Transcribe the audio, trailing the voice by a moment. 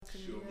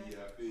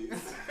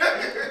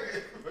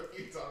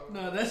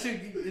No, that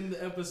should be in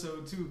the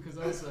episode too, because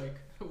I was like,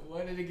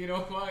 why did it get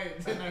all quiet?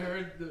 Then I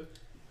heard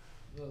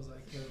I was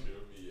like, yo.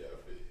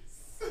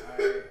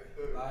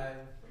 Alright,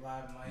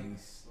 live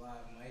mics.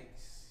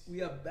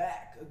 We are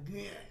back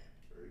again.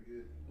 Very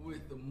good.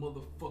 With the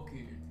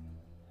motherfucking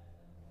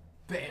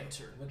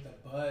banter. With the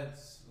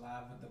buds,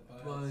 live with the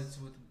buds. Buds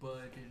with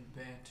Bud and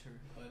banter.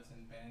 Buds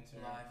and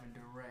banter. Live and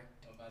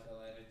direct. I'm about to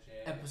let it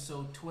jam.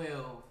 Episode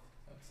 12.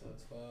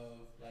 Episode 12,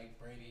 like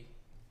Brady.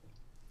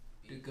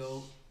 The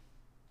GOAT.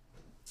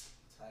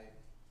 Type.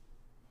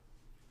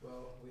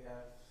 Well, we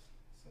have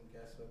some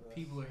guests with us.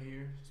 People are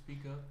here.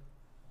 Speak up.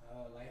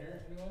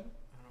 Lighter, anyone?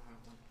 I don't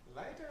have one.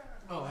 Lighter.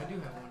 Oh, I do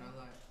have one. I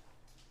lied.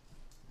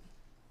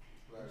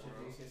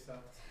 Introduce yourself.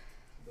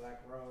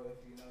 Black Row, if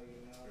you know,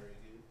 you know. Very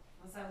good.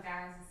 What's up,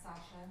 guys? It's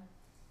Sasha.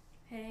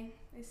 Hey,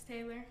 it's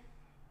Taylor.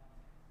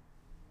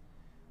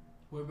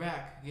 We're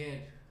back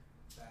again.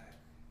 Back.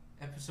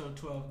 Episode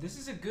 12. This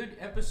is a good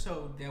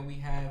episode that we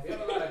have We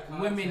have a lot of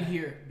content. women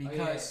here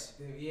because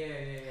Yeah.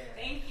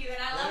 Thank you, and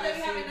I love that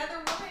we have another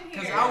woman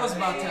here. because I was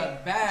about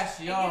to bash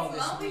y'all It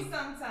this gets lonely week.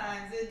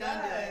 sometimes. It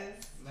Don't do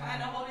does. Trying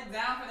to hold it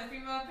down for the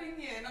female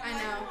opinion. I'm I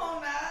like, know. come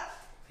on now.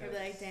 I'd be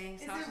like, dang,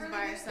 Is it Sasha's really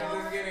by good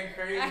herself. It's getting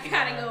crazy. I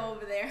gotta now. go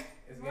over there.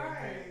 It's getting Right.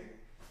 crazy.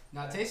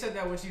 Now Tay said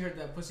that when she heard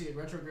that Pussy at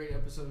Retrograde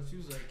episode, she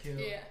was like, "Kill."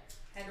 Yeah.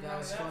 Had to That roll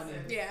was it up, funny.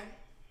 sis. Yeah.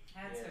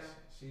 Had Yeah, to.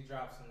 she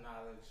dropped some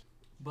knowledge.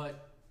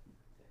 But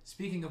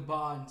speaking of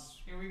bonds,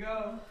 Here we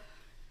go.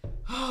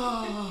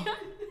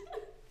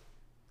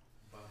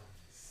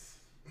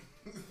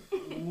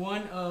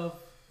 one of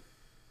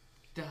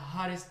the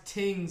hottest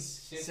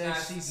tings Shit's says not,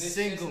 she's this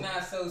single. shit's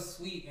not so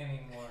sweet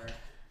anymore.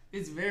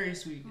 It's very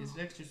sweet. It's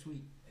extra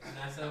sweet.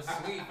 It's not so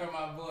sweet for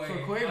my boy. For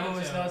Quavo,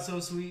 it's Huncho. not so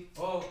sweet.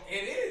 Oh, it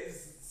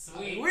is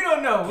sweet. We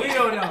don't know. We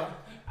don't know.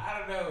 I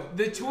don't know.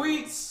 The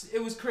tweets,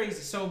 it was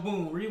crazy. So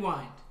boom,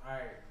 rewind.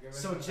 Alright, give us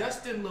So some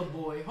Justin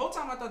LaBoy, whole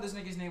time I thought this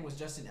nigga's name was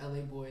Justin LA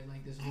Boy,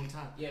 like this whole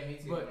time. Yeah, me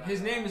too. But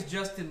his name is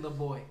Justin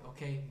LaBoy,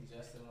 okay?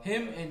 Justin.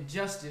 Him and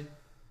Justin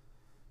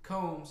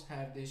Combs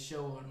have this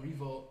show on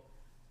Revolt,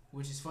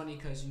 which is funny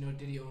because you know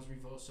Diddy owns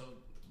Revolt, so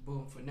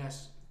boom,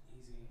 finesse.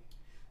 Easy.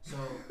 So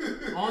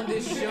on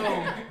this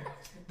show,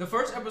 the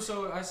first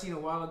episode I seen a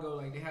while ago,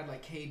 like they had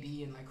like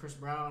KD and like Chris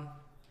Brown,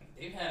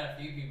 They've had a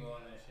few people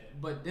on that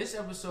shit. but this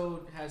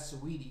episode has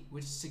Saweetie,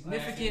 which is seen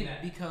significant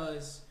that.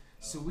 because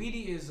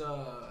Saweetie is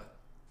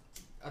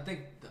I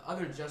think the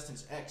other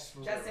Justin's ex.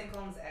 For, Justin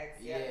Combs' ex.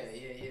 Yeah,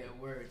 Yes.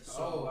 word. Oh,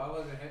 So I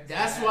wasn't hip to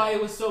that's that. why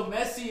it was so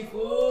messy,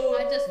 fool.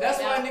 I just That's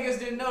found why out. niggas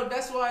didn't know.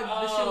 That's why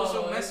the shit was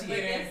so Oh, messy. But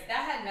Yeah.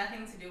 that had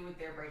nothing to do with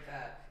their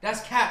breakup.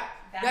 That's cap.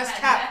 That That's had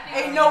cap. nothing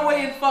Ain't to no do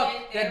way in fuck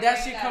with that their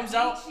shit breakup. comes He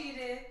out.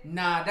 cheated.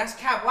 Nah, that's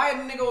cap. Why a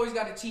nigga always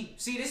gotta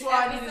cheat? See, this is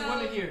why I need his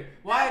women here.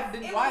 Why?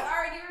 It was Why?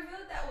 already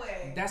revealed that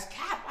way. That's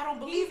cap. I don't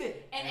believe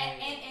it.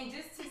 And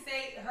just to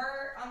say,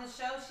 her on the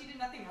show, she did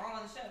nothing wrong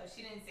on the show.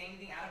 She didn't say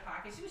anything out of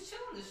pocket. She was chill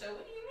on the show.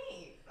 What do you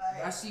mean?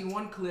 Like, I see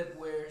one clip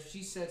where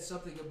she said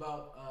something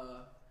about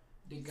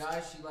the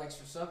guy she likes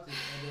for something,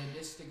 and then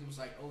this nigga was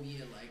like, "Oh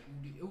yeah, like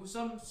it was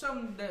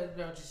some that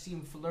just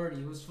seemed flirty.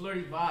 It was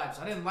flirty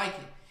vibes. I didn't like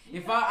it.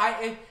 If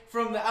I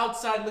from the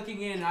outside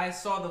looking in, I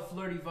saw the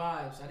flirty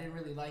vibes. I didn't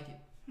really like it.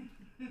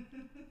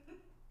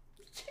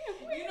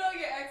 you know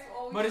your ex will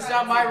always But it's try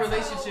not to my tiptoe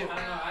relationship. I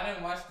don't know. around. I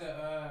didn't watch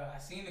the. I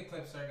seen the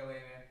clip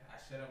circulating. I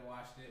should have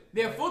watched it.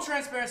 Yeah, but- full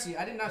transparency.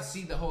 I did not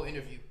see the whole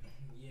interview.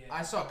 Yeah.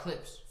 I saw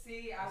clips.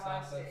 See, I It's not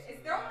watched so-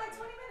 it. They're only like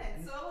 20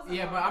 minutes, so it wasn't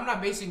Yeah, long. but I'm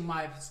not basing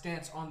my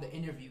stance on the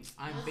interview.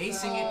 I'm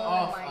basing it Oh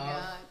off my of.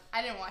 god.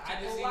 I didn't watch I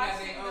it. just We're seen that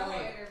watching thing. the Oh whole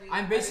wait. interview.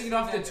 I'm basing it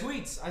off the I just-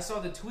 tweets. I saw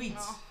the tweets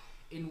Oh.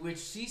 in which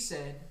she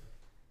said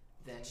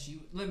that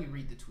she. Let me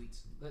read the tweets.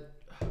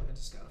 I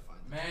just gotta find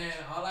them. Man,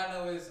 all I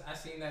know is I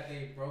seen that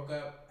they broke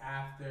up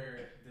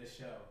after the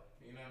show.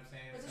 You know what I'm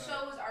saying? But the So-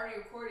 show was already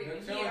recorded. The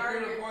and show he was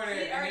already pre-recorded,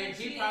 he and already then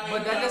he cheated. probably-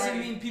 But that doesn't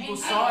already- mean people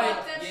And he saw it.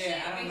 fucked up Yeah, shit, I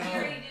don't but know. he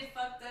already did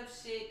fucked up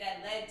shit that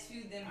led to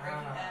them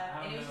breaking up.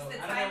 I And it don't was just know. the I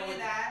don't know timing what- of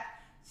that.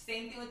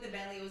 Same thing with the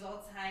Bentley. It was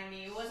all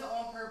timing. It wasn't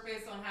on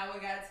purpose on how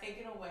it got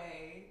taken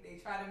away. They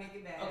tried to make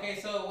it bad. Okay,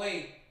 so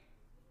wait.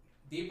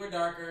 Deeper,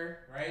 darker,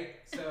 right?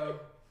 So,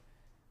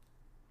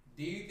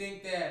 do you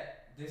think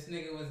that this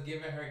nigga was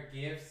giving her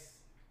gifts,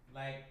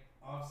 like,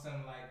 off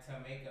some, like, to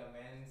make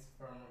amends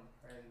from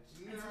her?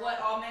 It's what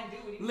all men do.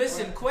 What do you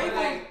Listen, But, Quavo.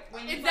 like,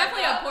 when you It's fuck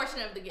definitely a up,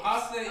 portion of the gift.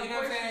 also, you know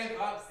what I'm saying?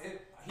 Unfortunately,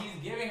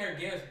 He's giving her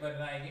gifts, but,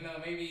 like, you know,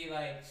 maybe,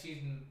 like,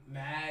 she's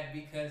mad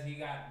because he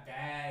got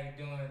bagged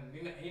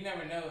doing, you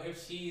never know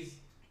if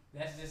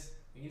that's just,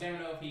 you never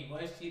know if he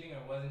was cheating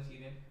or wasn't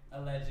cheating,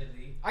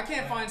 allegedly. I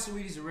can't But find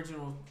Sweetie's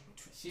original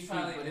She tweet,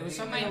 probably but it was deleted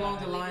something it. along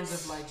the lines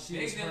of like she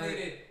They was hurt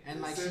deleted.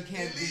 and like she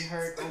can't be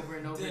hurt over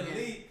and over again.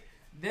 Delete.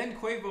 Then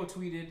Quavo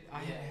tweeted, Yeah,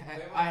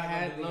 Quavo I not gonna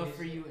had delete love his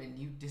for shit. you and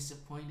you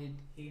disappointed.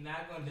 He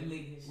not gonna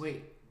delete his shit.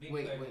 Wait, Big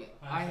wait. Quavo.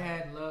 I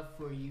had love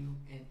for you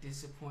and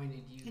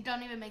disappointed It you.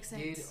 don't even make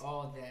sense. Did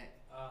all that.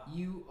 Uh,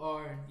 You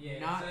are yeah,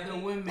 not so the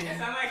he- women It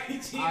sound like he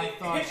cheated. I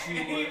thought you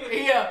He were. was-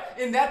 Yeah,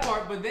 in that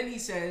part. But then he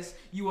says,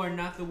 "You are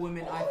not the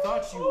women I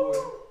thought you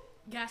were."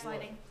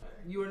 Gaslighting.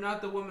 You are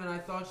not the woman I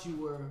thought you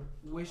were.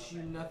 Wish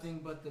you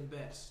nothing but the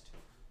best.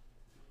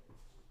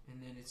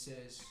 And then it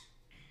says,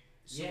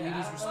 Yeah, Sweetie's I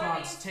don't know.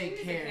 response, take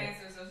she's care. a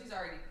Cancer, so she's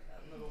already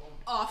a little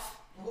Off.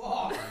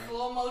 a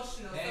little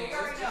emotional. Dang, So we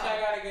what's already this I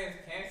know. got against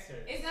cancer?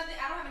 It's nothing.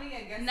 I don't have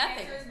anything against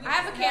Nothing. cancers. We I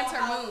have a just know Cancer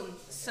how- moon,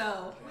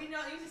 so We know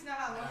you just know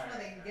how emotional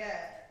they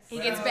get. he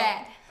So- gets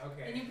bad.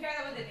 Okay. And you pair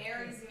that with an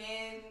Aries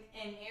man,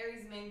 and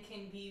Aries men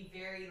can be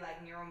very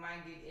like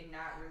narrow-minded and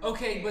not really.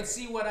 Okay, care. but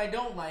see what I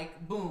don't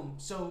like. Boom.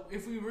 So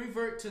if we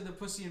revert to the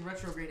Pussy in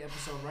Retrograde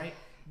episode, right?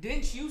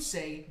 Didn't you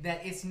say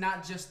that it's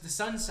not just the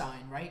sun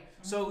sign, right?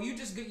 So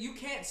you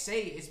can't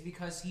say it's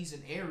because he's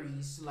an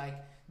Aries. Like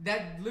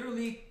that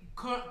literally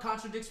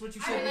contradicts what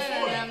you I said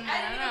didn't before. even No,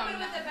 put it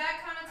no. with a bad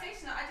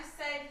connotation. I just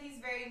said he's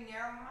very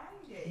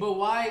narrow-minded. But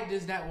why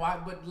does that? Why?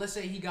 But let's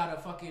say he got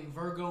a fucking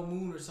Virgo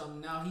moon or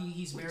something. Now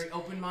he's very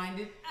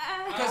open-minded.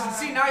 Because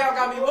see, now y'all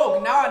got me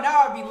woke. Now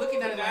I be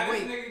looking at it Now like,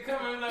 this wait, nigga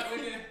coming up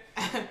looking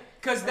at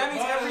because that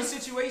means every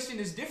situation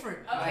is different.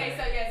 Okay,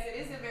 so yes, it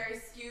is a very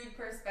skewed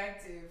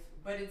perspective,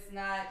 but it's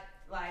not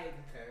like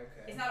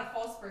it's not a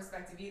false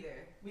perspective either.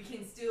 We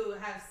can still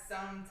have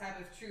some type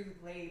of truth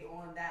laid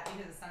on that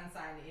because the sun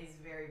sign is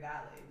very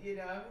valid, you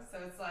know? So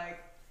it's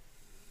like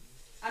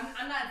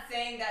I'm not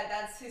saying that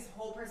that's his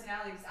whole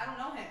personality because I don't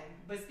know him,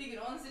 but speaking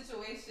on the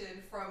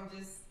situation from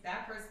just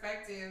that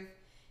perspective,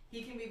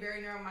 he can be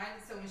very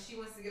narrow-minded. So when she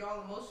wants to get all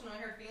emotional in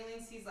her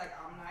feelings, he's like,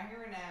 I'm not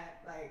hearing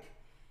that. Like,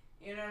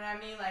 you know what I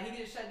mean? Like he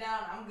can just shut down.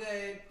 I'm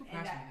good. Who And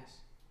passed that, me this?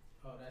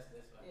 Oh, that's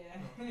this one.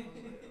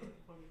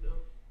 yeah.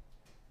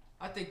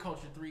 I think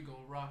Culture 3 gonna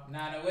rock.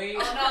 Nah, the way Oh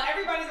no,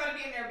 everybody's gonna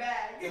be in their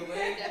bag.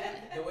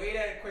 the way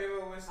that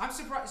Quavo was. I'm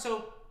surprised.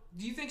 So,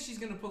 do you think she's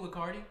gonna pull a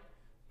Cardi?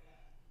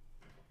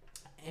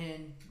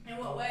 And In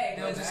what way?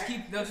 they'll just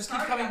keep Cardi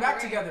coming got back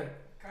the ring. together.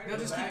 Cardi They'll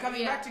go just keep back.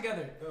 coming Yeah. back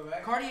together. Go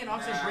back. Cardi and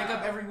Offset break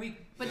up every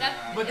week. But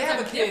that But they it's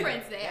have a a kid.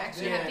 difference. They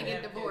actually have to Yeah.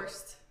 get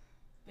divorced.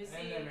 But see,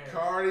 And they're married.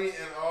 Cardi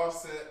and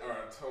Offset are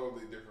a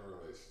totally different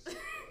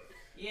relationship.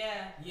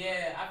 yeah.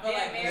 Yeah, I feel Yeah,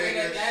 like married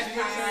nigga, at that's She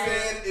that time.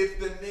 said if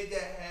the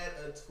nigga had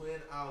a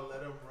twin, I'll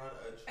let him run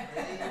a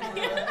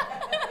train.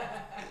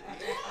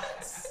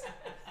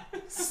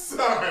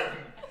 Son,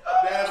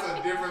 that's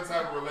a different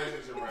type of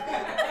relationship right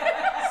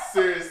there.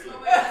 Seriously.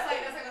 But wait, that's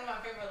like one of my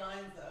favorite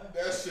lines though.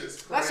 That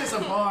shit's crazy. That's just a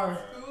bar.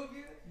 Who of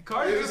you?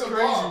 Cardi It is is a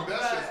crazy. bomb.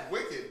 That's just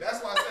wicked.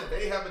 That's why I said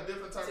they have a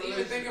different type To of even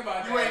relationship. think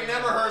about You that, ain't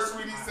never heard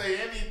Sweetie say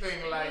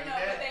anything like no,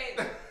 that.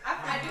 but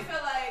I do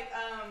feel like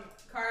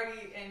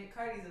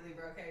Cardi's a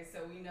Libra, okay, so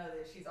we know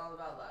that she's all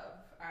about love.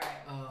 All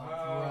right.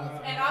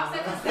 Oh, And brother.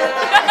 Offset is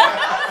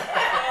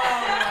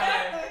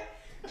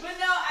But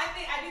no,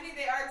 I do think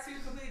they are two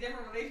completely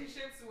different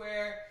relationships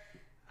where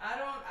I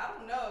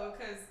don't know,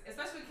 because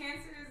especially with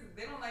cancers,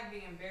 they don't like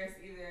being embarrassed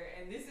either,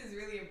 and this is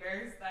really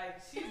embarrassed. Like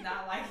she's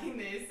not liking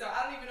this, so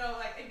I don't even know.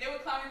 Like if they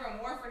would clown me for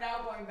more for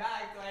now going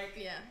back, like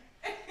Yeah.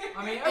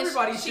 I mean, And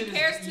everybody she shit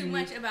cares is too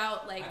unique. much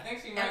about like. I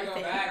think she might go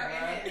everything. back, Her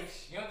bro. image.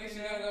 You don't think she's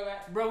gonna go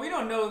back? Bro, we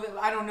don't know that.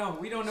 I don't know.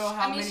 We don't know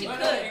how I mean, many. she What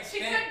could. the She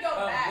extent could go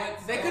of back.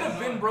 what's They could have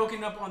going been on.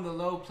 broken up on the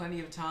low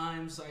plenty of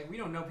times. Like we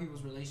don't know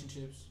people's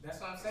relationships.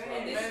 That's what I'm saying.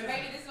 and this man.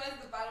 maybe this was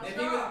the final Then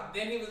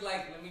he straw. was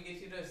like, let me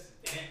get you this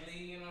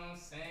Bentley, you know what I'm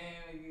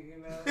saying?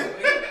 You know,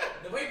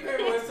 the way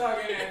Quavo was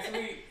talking in that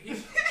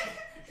tweet,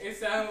 it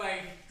sounded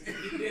like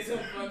he did some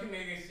fuck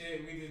nigga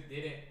shit. We just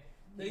didn't.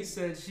 They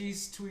said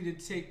she's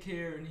tweeted "take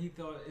care" and he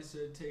thought it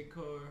said "take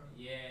car."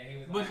 Yeah, he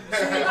was. But like,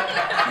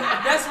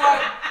 that's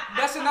why.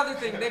 That's another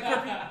thing.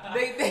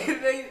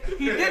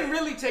 He didn't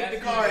really take the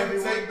car. He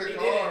didn't Everyone. take the He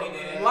car, did, he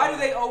man. did. Why do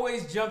they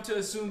always jump to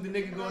assume the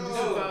nigga going to do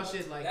some No. foul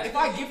shit? Like That's if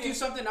I what gift you you can-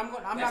 something, I'm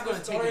not that's gonna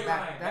the take it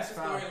back. storyline. That's the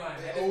foul.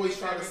 storyline. They always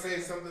try to say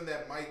something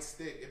that might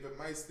stick. If it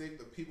might stick,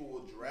 the people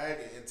will drag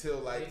it until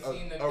like They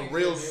seen the a picture,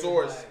 real they was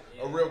source,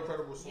 like, a yeah. real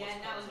credible source. Yeah,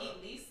 no, comes he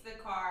up. leased the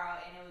car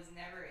and it was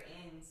never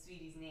in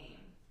Sweetie's name.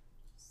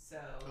 So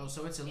Oh,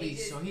 so it's a It lease,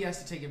 just- so he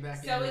has to take it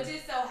back. So anyway. it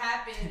just so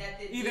happened that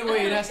the Either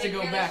way, it has to the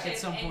go back at dealership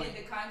some point.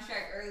 ended the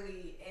contract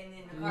early, and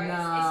then the car.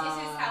 Nah.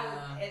 It's just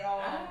how it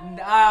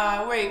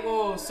all. Wait,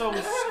 whoa. So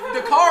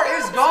the car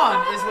is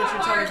gone, is what The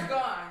you're car telling is me.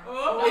 gone.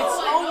 Oh, It's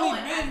no only one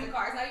has been- the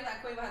car. It's not even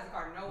like Quavo has the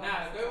car. No one. Nah,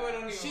 has the Quavo car.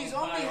 don't even. She's buy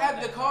only all had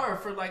that the car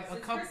for like a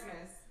Since couple.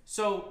 Christmas.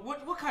 So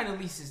what kind of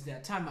lease is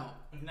that? Time out.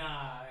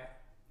 Nah,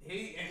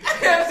 he.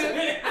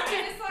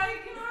 It's like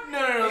you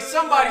know. No.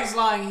 Somebody's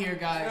lying here, It's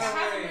a guys. No.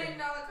 $500 million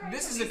car.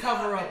 This So is we a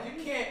cover saw up. that.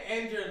 You can't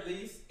end your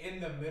lease in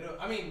the middle.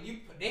 I mean,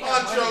 they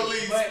have Punch money, your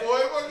lease, but, boy.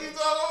 What you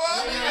talking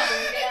about?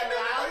 They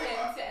allowed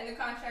him to end the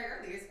contract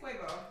early. It's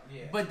Quavo.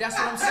 Yeah. But that's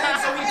what I'm saying.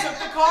 So he took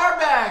the car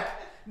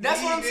back. That's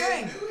He what I'm didn't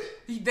saying. do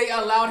it. They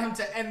allowed him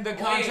to end the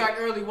contract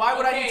early. Why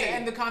would I need to okay.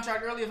 end the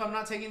contract early if I'm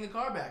not taking the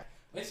car back?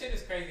 This shit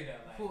is crazy though.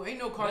 Like, Fool, ain't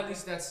no car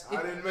lease that's.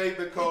 I didn't make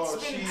the call.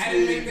 It's She been- I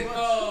didn't make did. the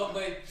call,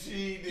 but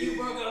She did. you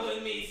broke up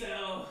with me,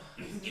 so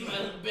give my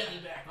little belly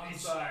back. I'm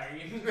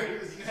sorry.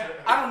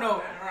 I don't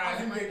know.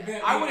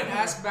 Alright, I wouldn't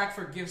ask back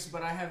for gifts,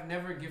 but I have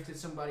never gifted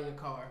somebody a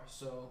car.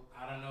 So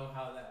I don't know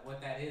what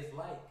that is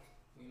like.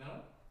 You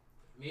know,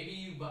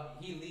 maybe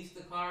he leased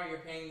the car. You're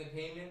paying the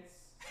payments.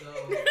 So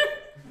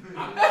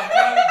I'm not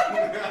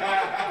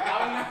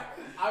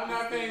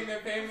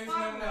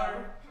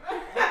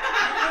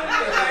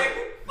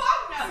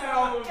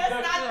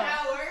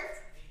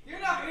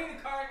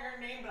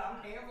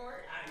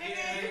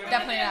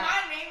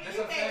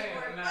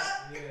not.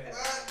 Yeah.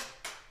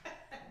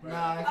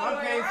 Nah, if I'm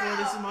paying for it,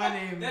 this is my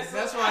name. That's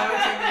why his- I'm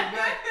taking it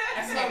back.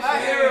 That's So his I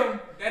hear him.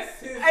 That's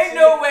his. Ain't shit.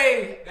 no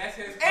way. That's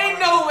his. Ain't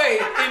car. no way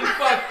in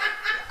fuck.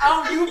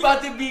 You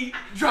about to be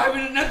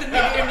driving another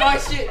nigga in my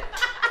shit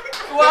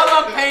while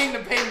I'm paying the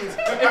payments.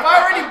 If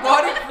I already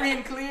bought it free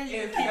and clear,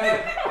 you It's keep not-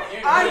 it.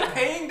 you're I'm not-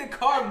 paying the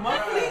car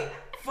monthly?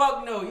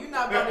 Fuck no, you're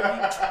not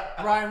about to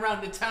be riding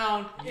around the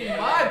town in Yeah.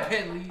 my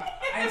Bentley.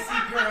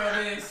 Icy girl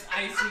this,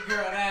 icy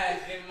girl that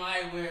in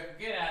my whip.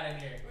 Get out of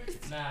here.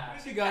 Nah.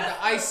 She got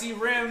the icy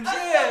rims.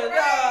 Yeah,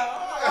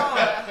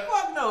 nah.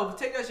 Fuck no.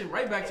 Take that shit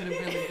right back to the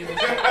Bentley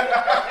dealership.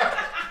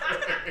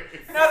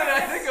 Now that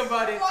I think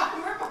about it,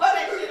 We're pulling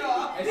that shit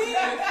off. As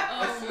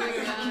soon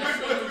as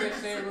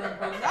that shit room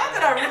now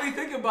that I really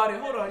think about it,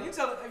 hold on. You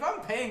tell if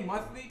I'm paying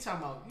monthly,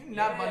 time out. You're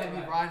not about to be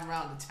Yeah. riding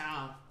around the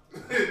town.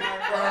 Run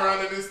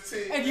around in this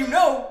tea. And you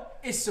know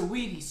it's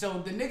Saweetie, so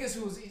the niggas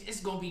it's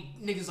gonna be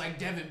niggas like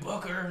Devin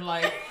Booker,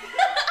 like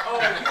Oh,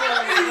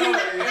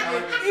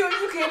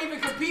 you can't even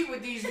compete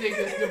with these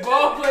niggas. The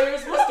ball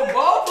players, what's the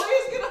ball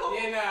players get on?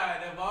 yeah,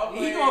 nah, the ball He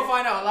players. gonna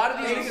find out a lot of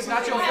these niggas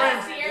not your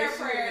friends. Sierra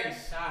prayer.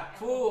 Shot.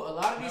 Fool, a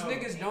lot of these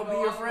niggas don't be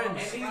your friends. And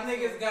these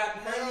niggas got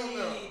Hell money.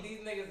 no. These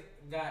niggas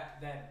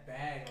got that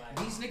bag. Like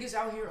These niggas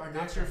out here are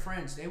not your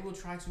friends. They will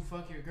try to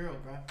fuck your girl,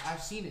 bro.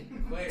 I've seen it.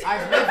 Wait.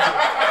 I've lived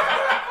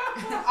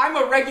it. I'm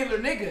a regular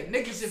nigga.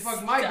 Niggas should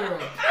fuck my girl.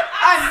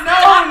 I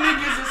know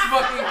niggas is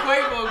fucking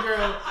Quavo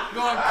girl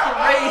going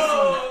crazy.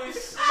 Oh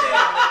shit!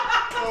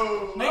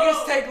 Oh,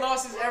 Niggas take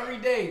losses every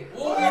day.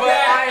 We'll But be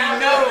back. I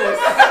know.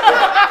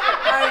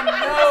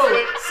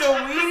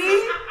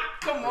 Saweetie?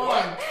 Come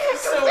on.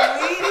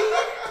 Saweetie?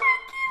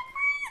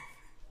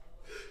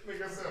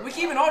 nigga said, We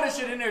keeping all this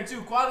shit in there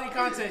too. Quality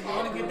content.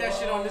 You're gonna get that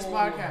shit on this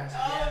podcast.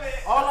 All of it.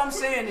 All I'm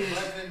saying is,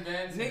 Lesson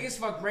Benson. niggas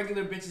fuck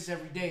regular bitches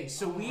every day.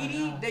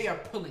 Saweetie, they are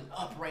pulling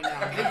up right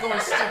now. They going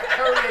Steph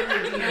Curry in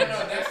their No,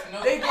 DMs. that's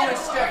no. They going no,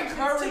 Steph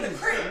Curry.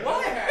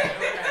 What?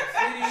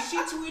 She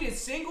tweeted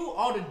single,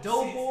 all the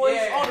dope boys,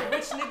 Yeah. all the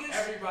rich niggas.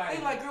 Everybody.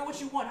 They like, girl, what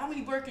you want? How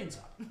many Birkins?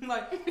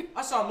 Like,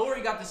 I saw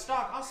Lori got the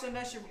stock. I'll send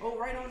that shit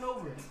right on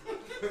over.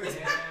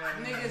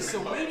 Nigga,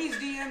 Saweetie's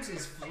DMs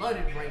is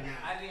flooded right now.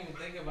 I didn't even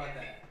think about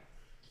that.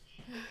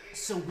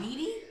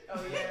 Saweetie?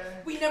 Oh yeah.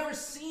 We never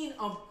seen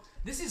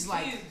this is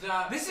like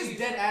this is she's-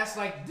 dead ass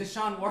like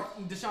Deshaun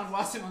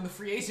Watson on the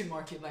free agent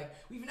market. Like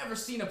we've never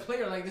seen a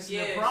player like this in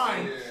their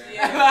prime.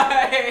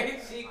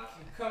 Like, She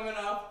coming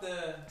off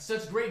the.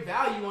 such great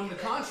value on the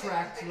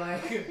contract.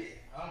 Like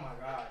Oh my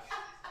gosh.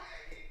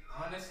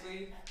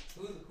 Honestly,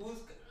 who's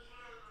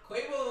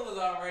Quavo was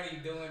already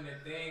doing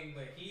the thing,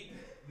 but he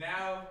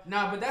now.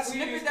 nah, but that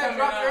Sweetie's snippet that coming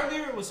dropped out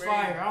earlier was crazy.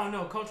 fire. I don't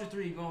know. Culture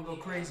 3 gonna go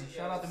crazy.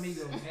 Shout out to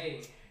Migos.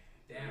 Hey,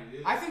 damn.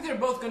 I think they're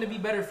both gonna be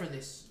better for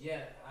this. Yeah.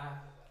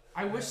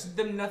 I wish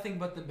them nothing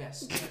but the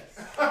best.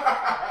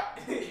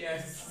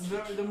 Yes.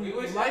 The We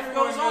wish life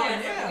everyone goes on.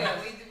 knew Yeah.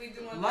 we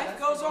do want Life the best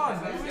goes for on.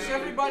 both of We wish us.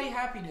 everybody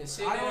happiness.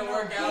 Shit I don't didn't know.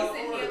 work out.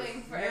 Peace and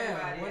healing for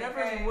everybody.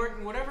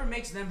 Okay? Whatever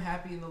makes them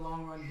happy in the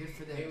long run, good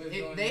for them.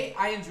 They was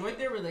I enjoyed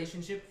their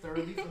relationship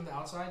thoroughly from the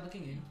outside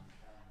looking in.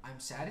 I'm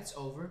sad it's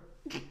over.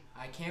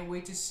 I can't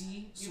wait to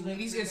see You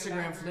Saweetie's live through the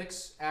Instagram bathroom.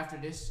 flicks after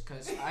this,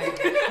 cause you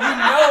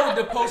know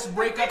the post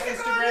breakup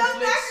Instagram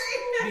flicks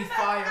be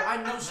fire. I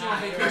know she on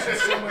vacation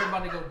somewhere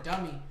about to go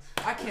dummy.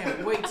 I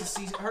can't wait to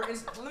see her.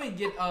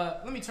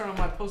 Let me turn on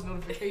my post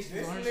notifications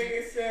This on her.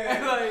 nigga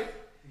said Like,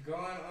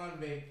 going on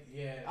vac.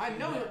 Yeah. I she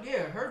know, left.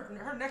 yeah.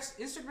 Her next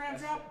Instagram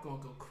That's drop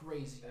gonna go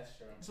crazy. That's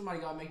true. Somebody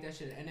gotta make that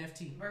shit an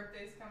NFT.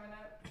 Birthday's coming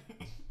up.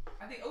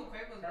 I think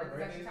Quavo's Her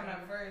birthday's actually birthday's coming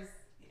up first.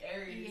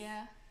 Aries.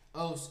 Yeah.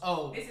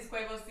 This is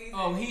Quavo's season.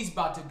 Oh, he's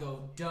about to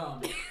go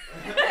dumb. Wait,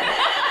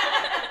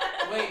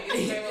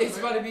 it's It's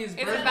about to be his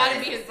It's birthday. about to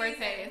be his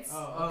birthday. It's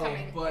Oh,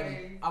 coming. buddy,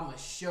 Aries. I'm gonna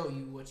show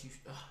you what you.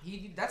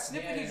 That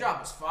snippet he Yeah. dropped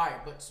was fire,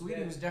 but Saweetie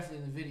Yeah. was definitely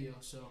in the video.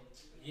 So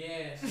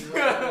Yeah, she was.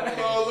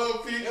 Oh,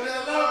 little Pete. It was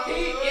a little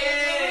Pete,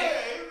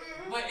 yeah.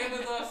 But it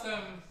was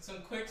on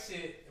some quick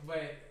shit.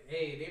 But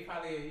hey, they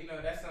probably,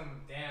 that's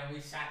some damn. We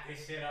shot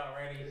this shit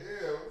already.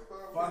 Yeah,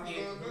 what Fuck the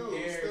it, fuck who you gonna do?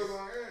 It's cares? still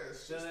on ass.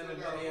 Still in the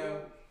gotta video.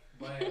 move.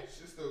 But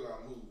She still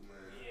got moved,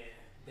 man. yeah,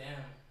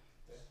 damn.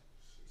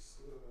 She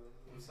still gotta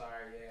I'm move.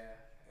 sorry. Yeah.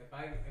 If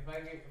I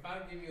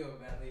give you a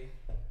Bentley,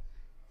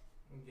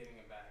 I'm getting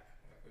it back.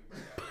 If we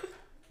break up.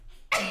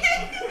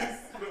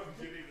 I'm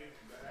getting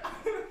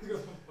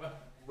it back.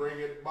 Bring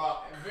it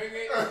back. Bring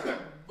it back.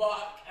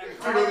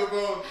 To the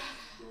bone.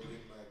 Go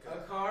get my A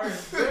car.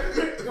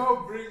 car.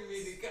 Go bring me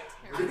the car.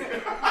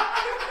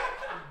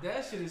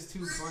 that shit is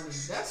too funny.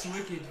 That's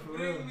wicked for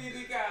real. Bring me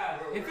the car.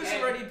 If it's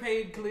And already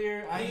paid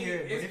clear, I hear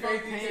it. But it's if it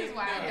ain't crazy paid, This is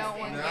why I don't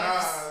want Nah,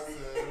 gifts. son.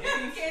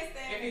 If Can't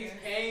stand he's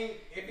it.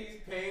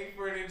 paying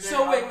for the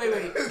so wait.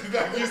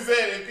 Like you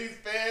said, if he's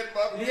fed,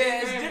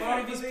 Yeah, it's paying different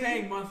if he's monthly.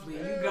 paying monthly.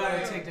 You gotta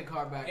Yeah. take the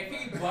car back. If bro.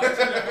 he bucks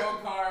you the whole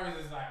car, it's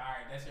just like,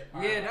 alright, that's your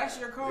car. Yeah, that's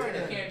your car. Yeah. It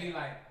then. can't be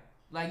like,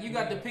 Like you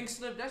got the Yeah. pink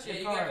slip, that's Yeah,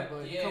 your you car. got the-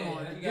 But yeah, come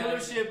on, the you got-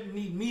 dealership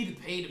need me to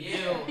pay the yeah.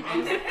 bill.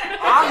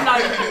 I'm not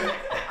even.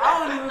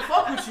 I don't even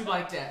fuck with you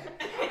like that.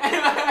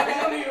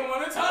 I don't even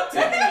want to talk to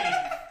me.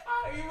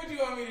 I don't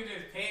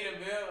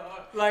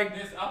Like,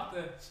 Just off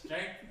the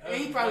strength. Of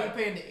he probably what?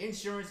 paying the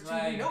insurance too.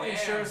 Like, You know, damn,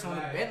 insurance on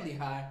the like- Bentley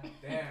high.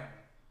 Damn.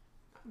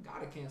 I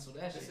gotta cancel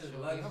that This shit. is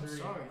Shorty. I'm luxury.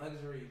 sorry.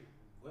 Luxury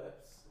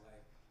whips.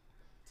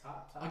 Like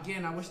top.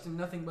 Again, I wish them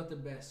nothing but the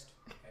best.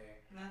 Hey.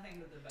 Nothing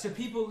but the best. To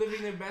people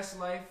living their best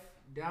life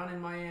down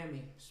in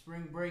Miami,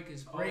 spring break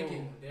is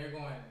breaking. Oh, they're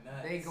going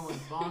nuts. They going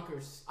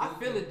bonkers. I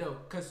feel it though,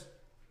 cause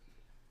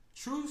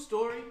true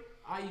story.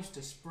 I used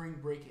to spring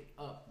break it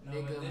up, No,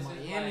 nigga. but this is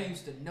Miami like-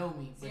 used to know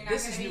me, So but you're not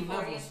this gonna is be new 40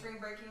 in levels. spring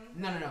breaking?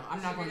 No.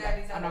 I'm not going Sugar back.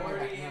 daddies I'm not out going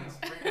Already back. in No.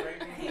 spring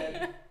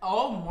breaking.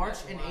 All March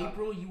That's and wild.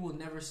 April, you will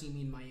never see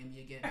me in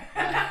Miami again.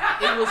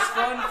 Like, it was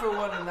fun for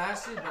what it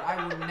lasted, but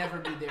I will never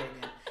be there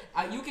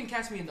again. You can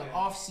catch me in the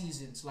off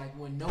seasons, like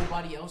when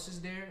nobody else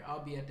is there.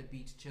 I'll be at the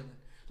beach chilling.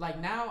 Like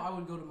now, I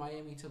would go to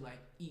Miami to like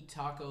eat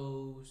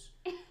tacos,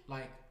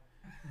 like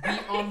be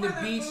on the For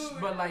the beach, food.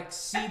 but like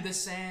see the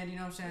sand. You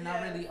know what I'm saying? Not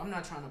Yes. really. I'm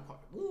not trying to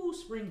party. Ooh,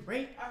 spring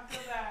break. I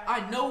feel that.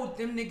 I know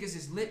them niggas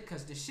is lit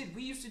because the shit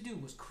we used to do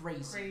was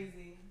crazy.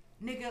 Crazy.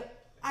 Nigga,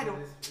 I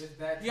don't. Is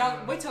that Y'all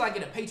time- wait till I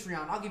get a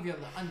Patreon. I'll give you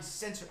the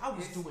uncensored. I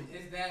was doing.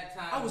 Is that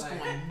time? I was like,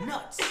 going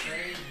nuts.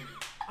 crazy.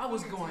 I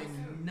was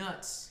going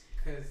nuts.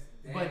 Cause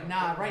But damn,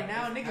 nah, bro, right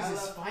now it's niggas is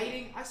hella-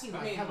 fighting. I seen I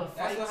like mean, hella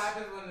that's fights what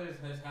happens when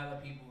there's hella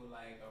people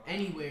like around.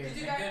 anywhere. Did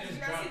you Like, guys, they're did you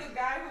just guys see drunk. the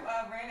guy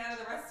who ran out of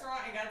the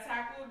restaurant and got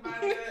tackled by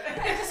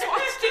the? I just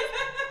watched it.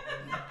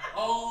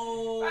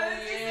 Oh I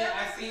didn't see yeah,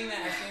 that. I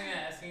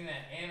seen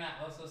that, and I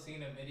also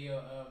seen a video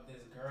of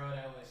this girl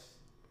that was,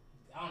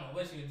 I don't know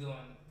what she was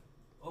doing,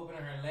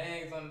 opening her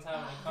legs on the top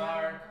of the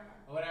car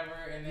or whatever,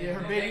 and then Yeah,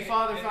 her the baby nigga-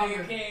 father the found nigga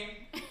her. came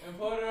and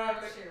pulled her off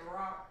the Shit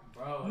rock.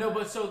 bro. No,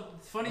 but so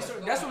funny What's story.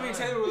 going That's what me and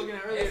on? Taylor were looking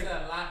at It's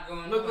earlier. a lot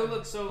going Look, on. look,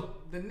 look. So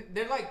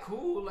they're like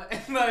cool.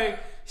 Like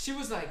she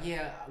was like,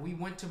 yeah, we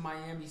went to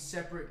Miami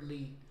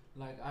separately.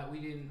 Like we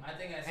didn't. I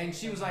think I seen And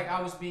she was something. like,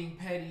 I was being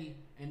petty,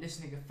 and this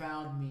nigga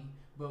found me.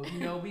 But you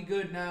know, we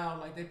good now.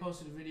 Like they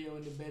posted a video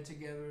in the bed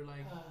together.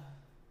 Like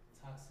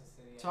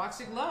Toxicity.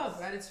 toxic love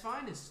at its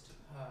finest.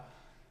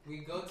 We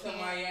go to Can't-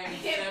 Miami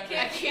Can't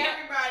separately.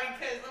 everybody,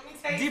 cause let me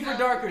tell you. Deeper, something.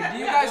 darker. Do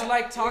you guys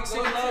like We toxic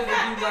go to- love or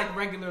do you like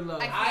regular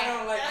love? I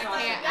don't like I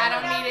toxic. I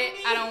don't need it.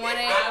 I don't want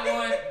it. I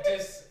want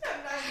just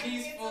I'm not getting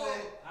into peaceful.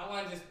 it. I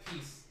want just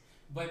peace.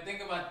 But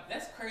think about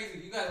that's crazy.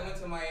 You guys went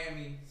to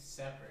Miami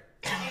separate,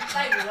 It's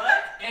like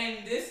what?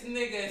 and this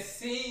nigga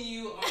seen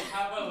you on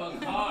top of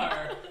a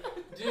car,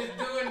 just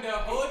doing the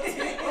whole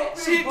thing.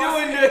 She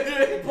doing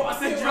the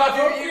Busting drop my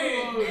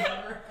your open.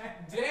 ears.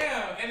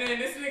 Damn. And then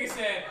this nigga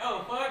said,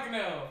 "Oh fuck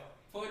no,"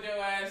 pulled your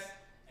ass,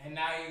 and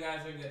now you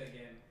guys are good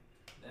again.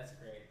 That's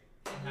great.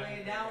 I'm happy Lay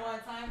it for down that. one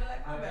time, be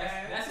like, my But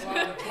bad. That's why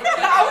the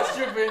I was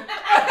tripping.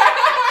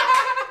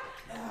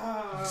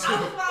 I was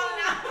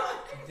falling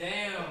out.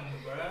 Damn,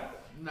 bruh.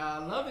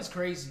 Nah, love is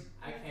crazy.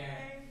 I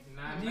can't.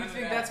 Nah, Do you none of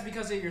think that. that's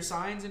because of your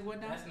signs and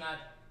whatnot? That's not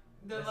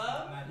The that's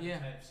love? Not Yeah.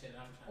 the type of shit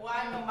I'm trying. Well,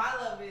 I know my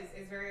love is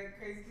very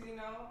crazy because, you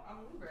know, I'm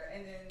Libra.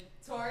 And then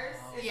Taurus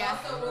is Yeah.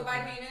 also ruled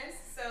by Venus.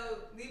 So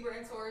Libra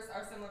and Taurus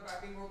are similar by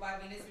being ruled by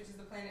Venus, which is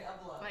the planet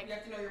of love. Like- you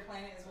have to know your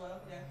planet as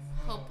well. Yeah.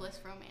 Hopeless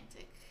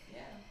romantic.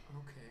 Yeah.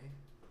 Okay.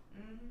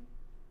 hmm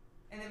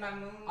And then my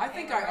moon. I and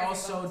think my I rising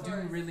also love is do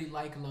Taurus. really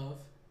like love.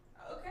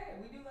 Okay,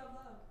 we do love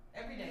love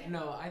every day.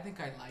 No, I think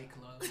I like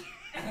love.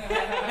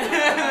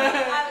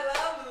 I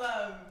love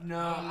love.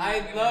 No, Oh my I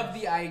goodness. love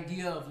the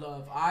idea of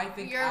love. I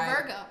think You're a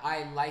Virgo.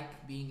 I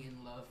like being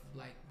in love,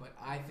 like, but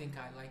I think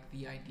I like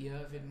the idea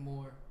of it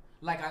more.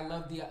 Like I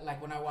love the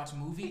like when I watch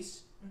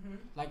movies, Mm-hmm.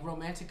 like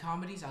romantic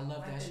comedies. I love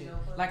Like that The shit.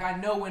 Notebook. Like I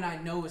know when I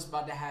know it's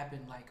about to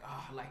happen. Like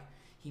like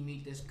he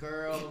meet this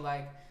girl,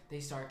 like they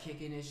start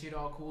kicking and shit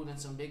all cool, then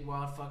some big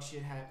wild fuck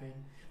shit happen.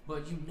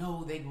 But you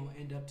know they gonna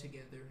end up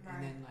together, Right.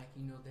 and then like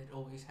you know that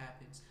always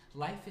happens.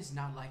 Life is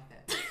not like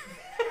that.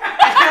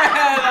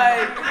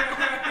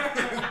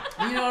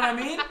 like, you know what I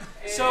mean?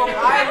 So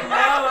I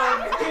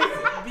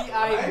love the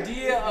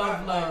idea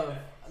of love.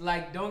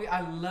 Like,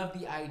 I love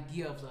the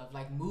idea of love.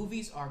 Like,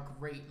 movies are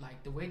great.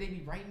 Like, the way they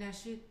be writing that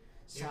shit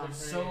sounds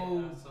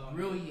so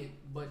brilliant.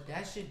 But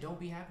that shit don't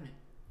be happening.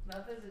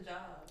 Love is a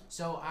job.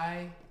 So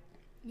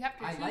You have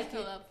to I choose like to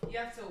it. love. You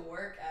have to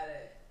work at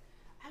it.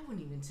 I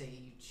wouldn't even say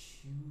you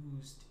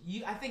choose.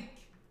 I think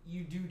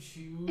you do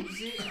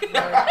choose it.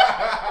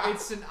 Like,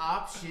 it's an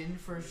option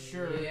for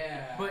sure.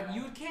 Yeah. But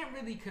you can't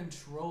really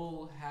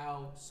control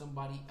how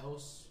somebody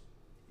else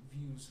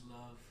views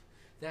love.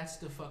 That's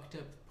the fucked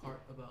up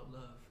part about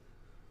love.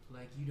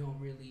 Like, you don't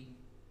really.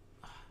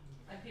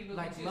 Like people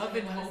Like, can choose love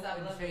when and they wanna hope stop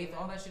and loving faith, you.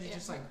 all that shit is Yeah.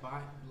 just like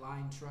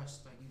blind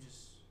trust. Like, you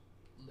just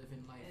live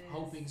in life It is.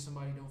 hoping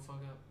somebody don't fuck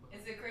up. But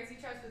It's a crazy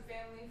trust with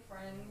family,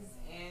 friends,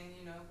 and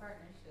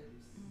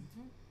partnerships.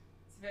 Mm-hmm.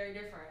 It's very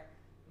different,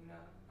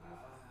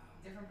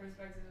 different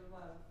perspectives of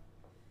love.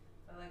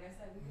 But like I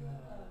said, we do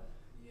love love.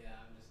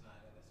 Yeah, I'm just not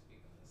gonna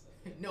speak on this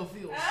subject. no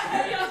feels.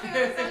 You don't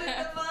feel something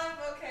with love?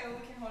 Okay, well,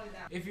 we can hold it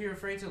down. If you're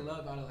afraid to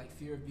love out of like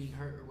fear of being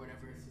hurt or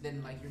whatever,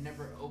 then like you're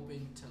never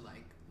open to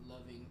like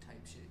loving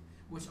type shit.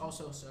 which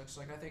also sucks.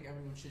 Like I think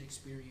everyone should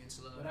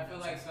experience love. But I feel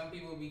like some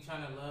people be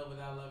trying to love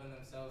without loving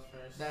themselves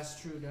first. That's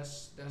true.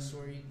 That's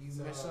where you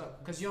mess up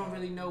because you don't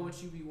really know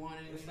what you be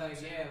wanting. It's you know like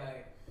what I'm yeah, saying?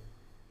 like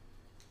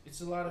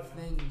It's a lot of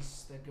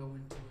things that go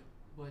into it,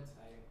 but it's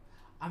like,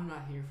 I'm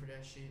not here for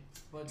that shit.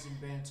 Buds and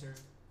banter.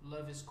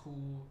 Love is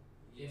cool.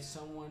 yeah. If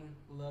someone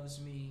loves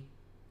me,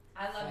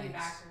 I love you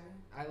Thanks. back.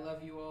 I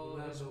love you all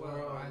We love as the well.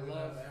 world. I We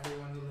love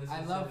everyone who listens.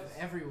 I love to this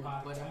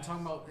everyone, but I'm podcast.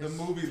 talking about The this.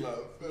 movie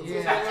Love. That's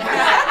Yeah.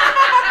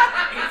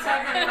 He's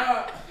talking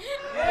about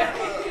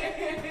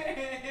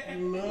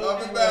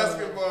Love and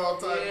basketball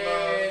type Yeah,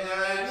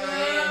 love. You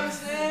know what I'm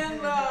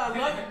saying?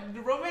 Love,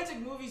 the romantic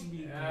movies be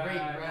great,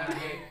 bro.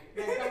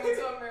 They're coming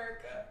to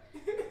America.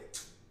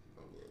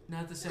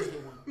 Not the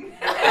second one.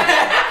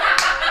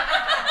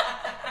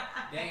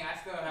 Dang, I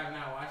still have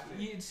not watched it.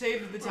 You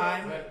saved the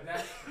time. But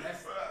that's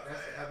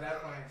at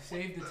that point.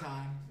 Save the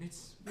time.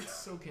 It's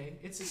okay.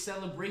 It's a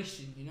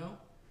celebration, you know.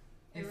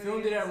 They It really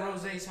filmed it is at a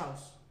Rose's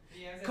house.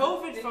 Yeah,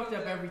 COVID they fucked filmed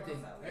up it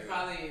everything.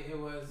 It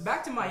was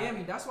Back to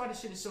Miami. That's why the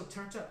shit is so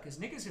turned up because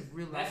niggas have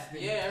realized That's,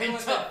 been yeah, everyone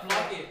pent said up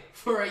fuck like it.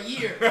 for a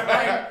year.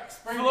 Like,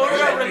 Spring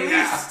Florida break.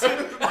 released.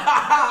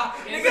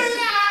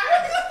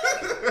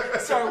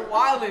 Niggas start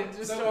wilding.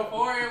 Just So start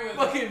before it was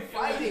fucking it was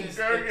fighting. just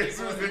Girl the gets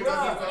people ridiculous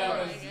that was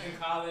sometimes. in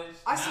college.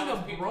 I Now seen it's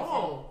a people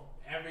brawl.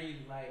 from every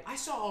like I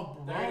saw a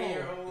brawl.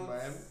 30-year-olds.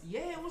 Miami?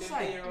 Yeah, it was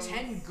like 50-year-olds.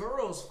 10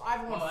 girls, 5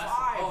 on 5.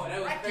 Oh, that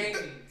was wrecking.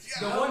 crazy.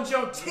 The Yeah. one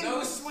Joe Ting No.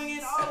 was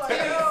swinging. I was like,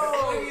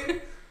 yo.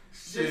 Swinging.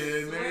 Shit,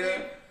 Just nigga.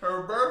 swinging.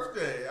 Her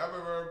birthday. I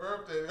remember her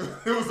birthday.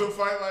 It was a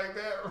fight like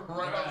that right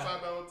Bruh.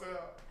 outside the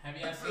hotel. Have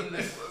y'all seen It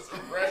this? was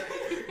a wreck.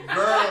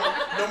 Girl,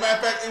 no matter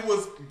of fact, it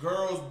was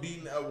girls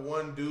beating up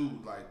one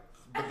dude. Like,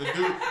 but the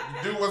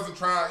dude wasn't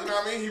trying. You know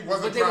what I mean? He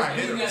wasn't But they trying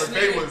to was hit him,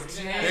 beating but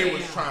that they nigga.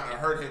 was trying to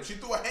hurt him. She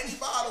threw a Henny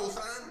bottle,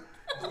 son.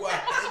 Threw a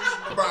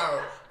Henny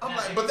bottle. I'm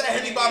like, but that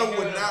Henny bottle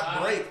would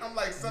not break. I'm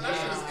like, son, that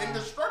shit is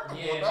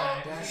indestructible, Yeah,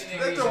 dog. that's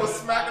That shit was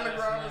smacking the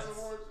ground and Nuts. some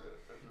more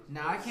shit.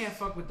 Nah, I can't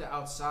fuck with the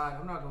outside.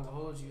 I'm not gonna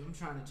hold you. I'm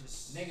trying to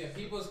just Nigga,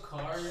 people's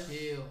cars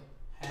chill.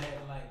 had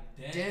like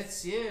dents,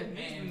 Dents, yeah. Niggas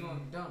been And-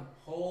 going dumb.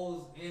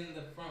 holes in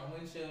the front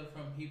windshield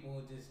from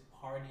people just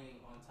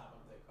partying on top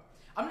of their cars.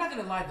 I'm not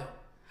gonna lie though.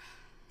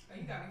 Oh,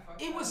 you got me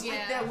fucked It up. was Yeah.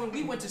 like that when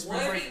we went to spring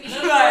What? break. No,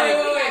 Like, wait,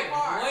 wait, my wait.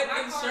 car. What My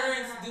car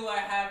insurance doesn't do I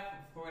have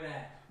for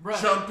that? Bruh.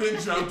 Jump in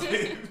on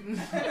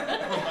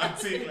my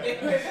team.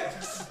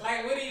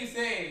 Like, what do you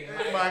say? Oh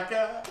Like, my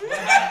God.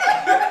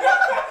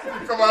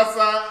 Come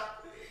outside.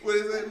 What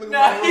is it? Look Nah,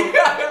 at my room.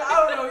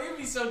 I don't know. You'd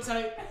be so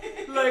tight.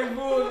 Like,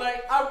 bro,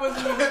 like I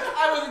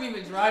wasn't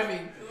even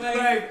driving.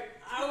 Like,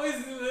 I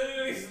was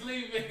literally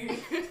sleeping.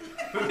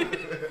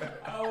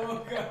 I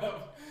woke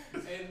up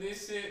and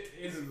this shit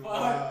is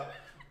Wow.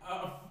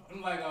 fucked.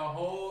 Like a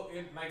hole,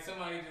 like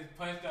somebody just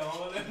punched a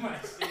hole in my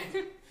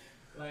shit.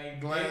 Like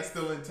Glance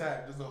still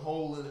intact. There's a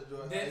hole in it.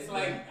 that's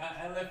like an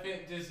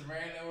elephant just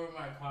ran over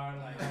my car.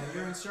 Like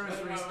your insurance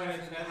what am I rate's gonna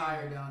definitely tell you?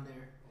 higher down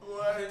there.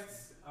 What?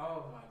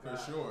 Oh my god.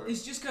 For sure.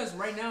 It's just because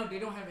right now they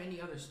don't have any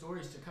other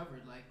stories to cover.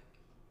 Like,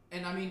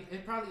 and I mean,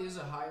 it probably is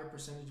a higher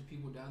percentage of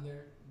people down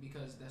there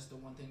because that's the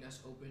one thing that's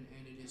open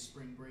and it is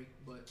spring break.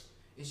 But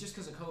it's just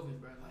because of COVID,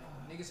 bro.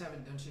 Like, niggas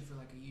haven't done shit for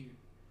like a year.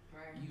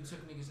 Right. You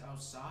took niggas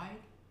outside.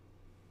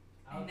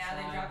 And now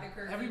they dropped the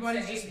curfew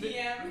Everybody's to just 8 been,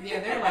 p.m. yeah.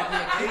 They're like,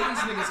 yeah, get these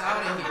niggas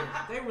out of here.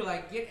 They were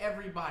like, get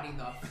everybody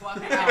the fuck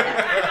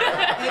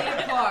out.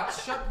 8 o'clock,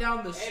 shut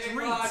down the 8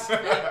 streets.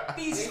 o'clock.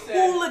 These They said-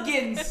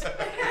 hooligans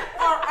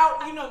are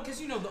out, you know, because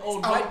you know the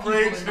old white people in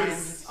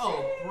Outrageous. Miami.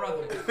 Oh,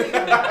 brother. They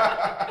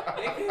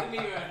couldn't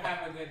even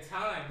have a good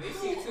time. They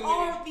see too many.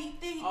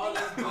 All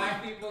these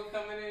black people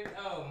coming in.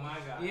 Oh my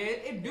god. Yeah,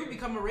 it do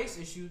become a race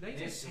issue. They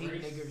It's just hate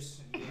race.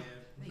 niggers.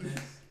 Yeah,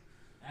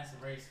 that's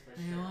race for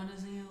They sure. wanna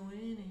see you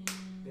winning.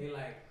 They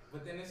like,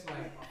 but then it's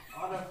like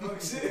all the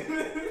fuck shit.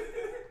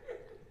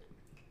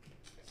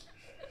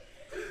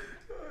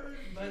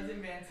 Buds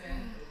and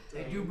Manson.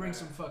 They do bring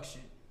some fuck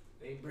shit.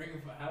 They bring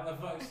hella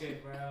fuck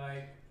shit, bro.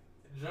 Like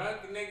drunk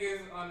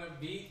niggas on the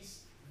beach,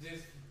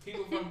 just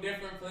people from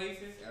different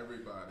places.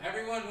 Everybody.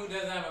 Everyone who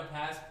doesn't have a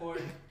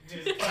passport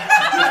just.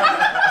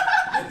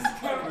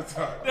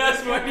 Retarded.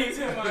 That's funny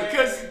to my-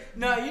 because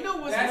now you know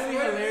what's That's really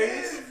what it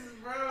hilarious. is,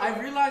 bro. I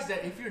realized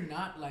that if you're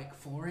not like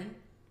foreign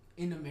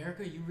in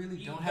America, you really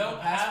You don't have a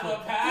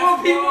passport. Bro, Well,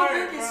 people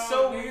think it's bro.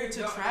 so Niggas weird to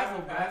don't travel, have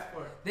a bro.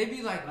 passport. They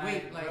be like,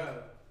 wait, like,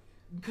 bro.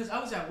 because I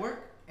was at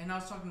work and I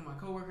was talking to my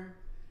coworker,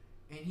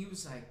 and he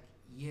was like,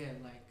 yeah,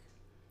 like,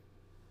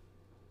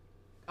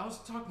 I was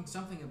talking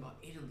something about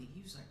Italy.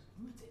 He was like,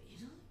 you went to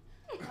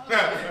Italy? I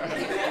was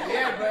like,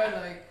 yeah,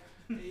 bro, like,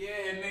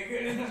 Yeah,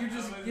 nigga. you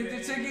just I was get the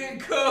in- ticket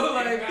and go,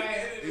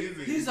 like.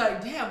 Easy. He's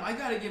like, damn, I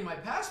gotta get my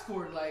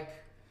passport. Like,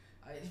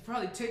 it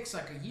probably takes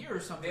like a year or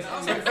something. They I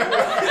was don't like,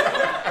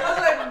 I was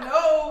like,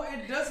 no,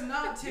 it does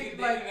not They take.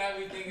 be Like, not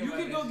be thinking you about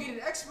can go this get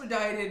it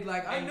expedited.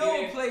 Like, I And know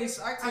get a it place.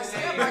 I today.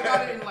 stamp. I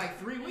got it in like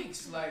 3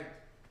 weeks. Like,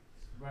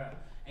 Bro,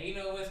 and you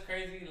know what's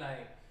crazy?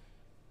 Like,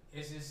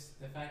 it's just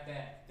the fact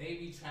that they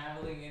be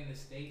traveling in the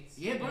States.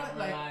 Yeah, and bro, don't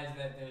like, realize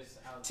that there's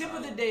outside. Tip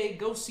of the day,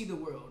 go see the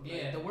world. Like,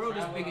 Yeah, the world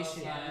is travel big as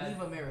shit. outside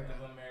Leave America.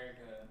 of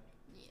America,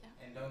 Yeah.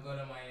 and don't go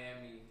to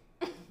Miami.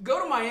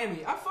 Go to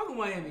Miami. I fuck with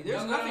Miami.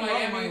 There's Don't go to nothing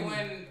wrong with Miami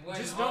Miami. when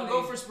Just all don't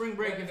go these- for spring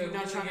break when if the you're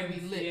not trying to be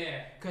hooligans- lit.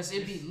 Yeah, Cause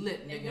it be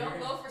lit, And nigga. don't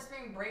go for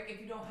spring break if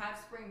you don't have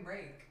spring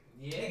break.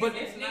 yeah, But-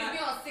 it's Niggas not. be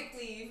on sick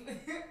leave.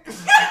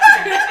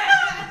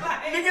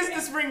 Niggas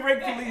the spring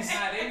break police.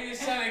 Nah, they be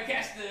just trying to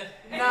catch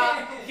the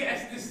Nah,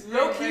 catch the spring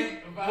low key.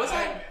 break vibe. Was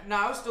I?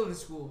 Nah, I was still in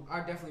school. I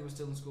definitely was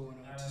still in school when I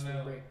I went to don't spring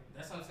know. break.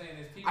 That's what I'm saying.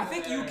 There's people I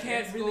think that you are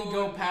can't in really school,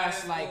 go not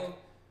past, in like, school.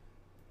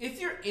 If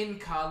you're in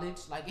college,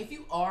 like if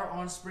you are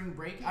on spring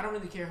break, I don't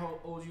really care how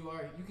old you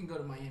are. You can go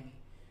to Miami.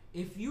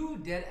 If you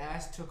dead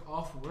ass took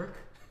off work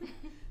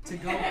to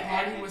go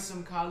party with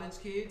some college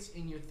kids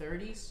in your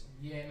 30s,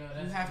 Yeah, no,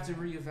 that's you have to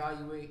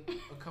reevaluate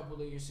a couple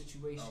of your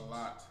situations. A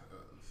lot.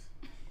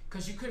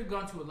 Cause you could have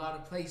gone to a lot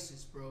of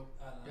places, bro.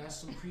 I don't know. That's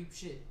some creep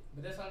shit.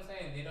 But that's what I'm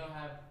saying. They don't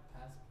have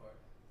passport.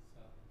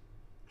 So.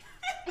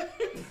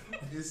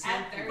 It's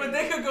At simple. 30. But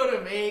they could go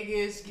to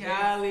Vegas,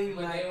 Cali,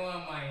 But like they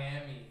want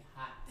Miami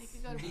hot. They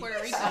could go to Beach.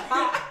 Puerto Rico.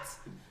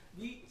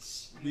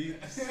 beach.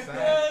 Beach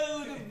side.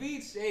 Yo, the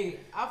beach. Hey,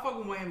 I fuck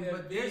with Miami, The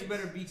but there's beach.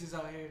 better beaches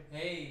out here.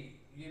 Hey,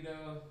 you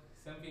know,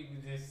 some people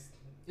just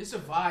It's a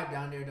vibe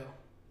down there, though.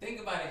 think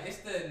about it. It's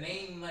the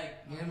name, like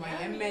Yeah,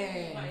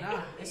 Miami. Like,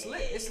 Nah, it's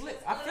lit. It's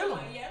lit. I feel them.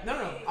 Miami.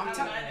 No, I'm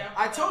telling. Miami.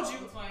 I told you,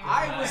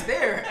 I was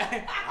there.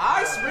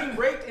 I spring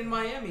breaked in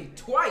Miami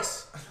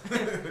twice.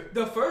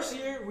 The first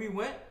year we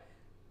went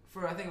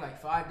for I think like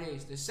 5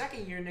 days. The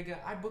second year, nigga,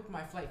 I booked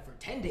my flight for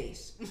 10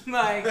 days.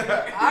 Like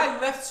I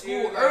left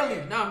school Yeah, early.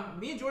 like- Nah,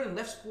 me and Jordan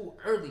left school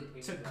early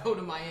to go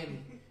to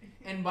Miami.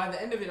 And by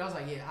the end of it, I was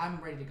like, yeah,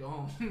 I'm ready to go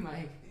home.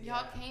 Like,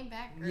 Y'all came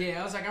back. early.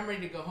 yeah, I was like, I'm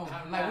ready to go home.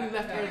 I'm Like we not-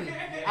 left early.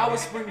 Yeah. I was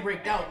spring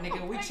breaked out,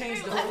 nigga. We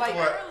changed the Left flight.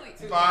 What? early.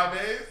 5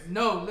 days?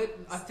 No,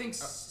 I think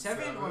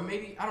seven or seven.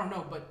 maybe I don't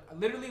know, but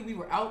literally we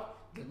were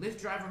out. The Lyft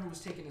driver who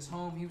was taking us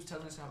home, he was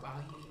telling us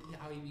about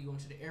how he be going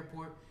to the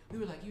airport. We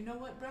were like, you know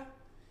what, bro?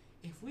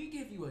 If we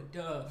give you a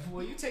dub,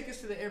 will you take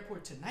us to the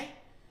airport tonight?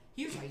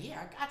 He was like,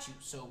 yeah, I got you.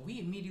 So we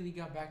immediately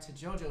got back to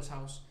JoJo's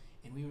house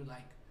and we were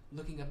like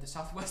looking up the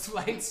Southwest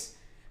flights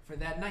for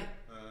that night,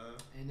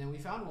 and then we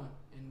found one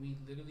and we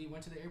literally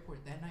went to the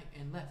airport that night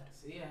and left.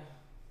 See ya.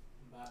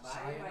 Bye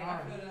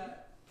Sayonara.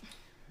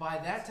 By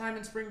that time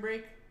in spring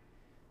break,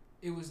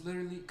 it was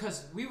literally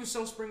because we were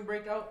so spring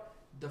breaked out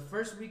the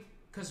first week.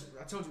 Because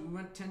I told you we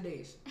went 10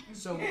 days.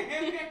 So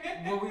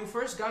when we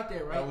first got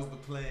there, right? That was the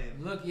plan.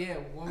 Look, yeah,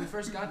 when we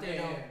first got there,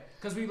 Yeah. though,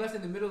 because we left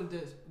in the middle of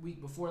the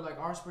week before like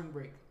our spring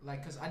break,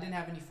 like because I didn't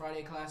have any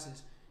Friday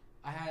classes.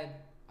 I had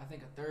I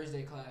think a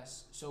Thursday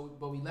class. So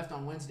but we left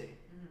on Wednesday.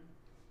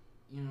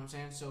 You know what I'm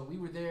saying? So we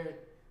were there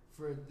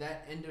for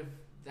that end of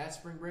that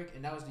spring break,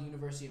 and that was the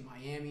University of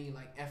Miami,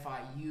 like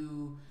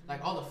FIU,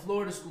 like all the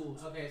Florida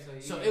schools. Okay,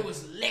 So it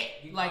was lit.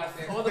 You Like caught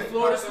the- all the you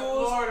Florida caught the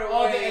schools, Florida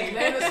all the wave.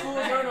 Atlanta schools.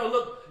 No,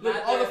 look,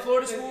 Not all the that-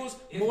 Florida it's- schools,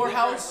 it's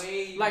Morehouse, different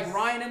waves. like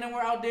Ryan and them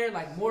were out there.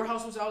 Like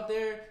Morehouse was out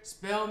there,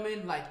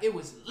 Spelman. Like it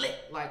was lit.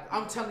 Like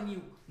I'm telling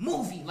you,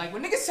 movie. Like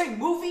when niggas say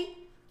movie.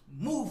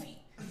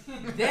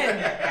 Then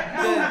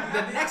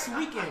the next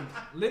weekend,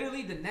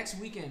 literally the next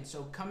weekend.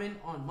 So coming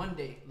on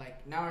Monday,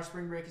 like now our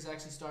spring break has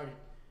actually started.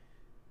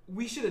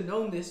 We should have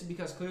known this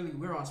because clearly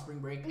we're on spring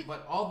break,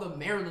 but all the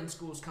Maryland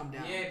schools come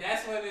down. Yeah,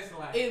 that's what it's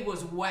like. It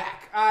was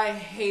whack. I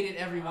hated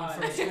everyone Oh,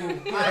 from yeah.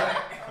 school.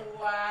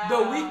 Wow.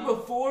 The week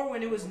before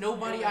when it was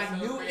nobody It was I so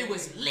knew, crazy. it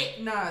was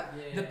lit. Nah,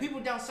 Yeah. the people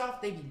down south,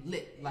 they be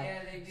lit. Like Yeah,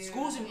 they do.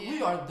 schools, and we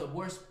Yeah. are the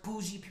worst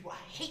bougie people.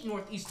 I hate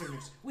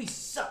Northeasterners. We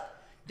suck.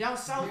 Down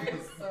south You're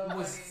so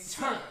was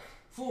funny. turned.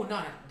 Fool,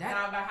 nah, that.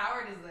 Nah, but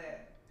Howard is lit.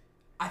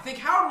 I think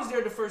Howard was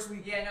there the first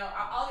week. Yeah, no,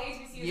 all the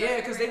HBCUs. Yeah,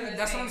 because because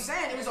that's what I'm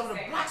saying. It was all the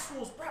black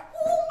schools, bro.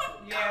 Oh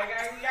my Yeah,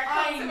 you got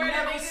I close ain't to where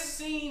never they just.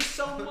 seen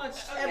so much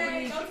Okay,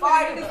 ebony don't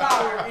fighting say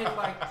power in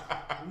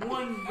like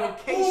one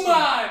location.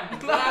 Uman!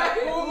 Black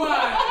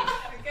Uman!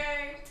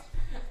 Okay.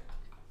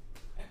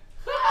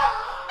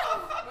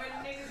 Where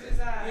the niggas was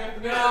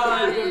at.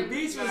 Nah, the Green,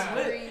 beach was nah.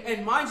 lit.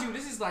 And mind you,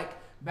 this is like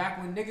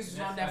back when niggas was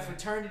That's on that funny.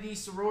 fraternity,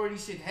 sorority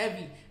shit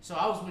heavy. So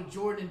I was with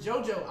Jordan and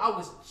JoJo. I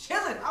was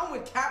chilling. I'm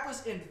with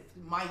Kappas in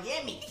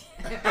Miami.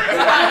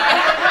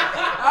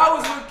 I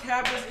was with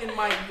Kappas in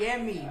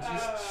Miami,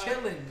 just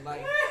chilling.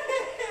 Like,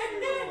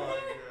 Oh my god.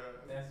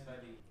 That's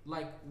funny.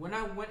 like when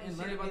I went and You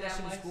learned shouldn't about be that that shit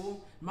in much.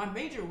 school, my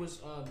major was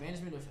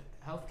management of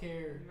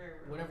healthcare,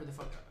 Right. whatever the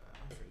fuck.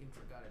 I even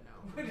forgot it now.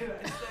 What did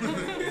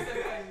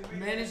I say?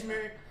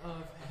 Management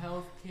of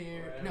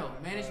healthcare. No,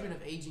 Whatever. management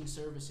of aging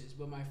services.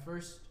 But my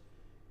first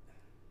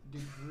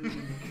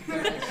degree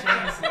that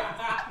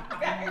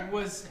I changed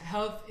was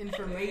health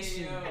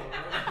information. Hey, yo.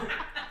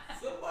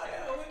 Somebody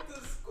I went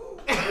to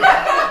school.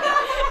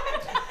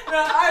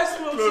 Now, I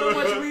smoked so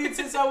much weed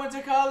since I went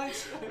to college.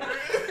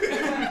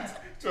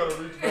 Trying to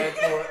reach back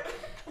for it.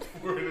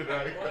 Where did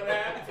I go? What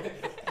happened?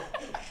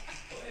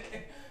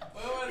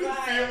 Where was You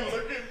see him I?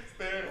 looking,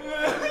 staring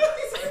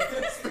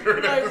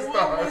at Like, the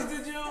what was stars.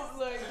 the joke?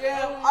 Like,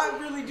 damn, I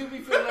really do be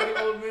feeling like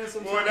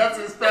some. Boy, that's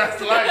his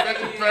past life. That's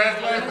his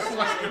past life.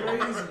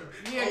 That's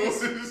crazy. Yeah,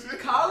 'cause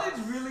college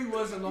really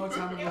was a long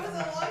time ago. It was a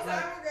long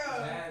time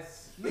ago.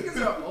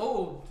 Niggas are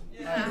old.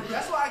 Yeah. Like,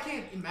 that's why I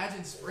can't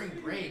imagine spring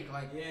break.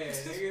 Like, Yeah,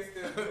 niggas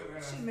still.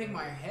 should make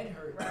my head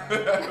hurt.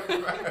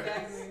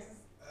 Exactly.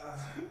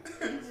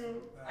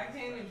 I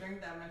can't even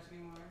drink that much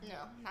anymore. No,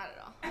 not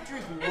at all. I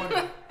drink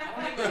water. I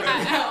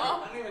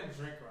don't even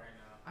drink right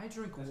now. I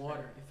drink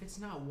water. If it's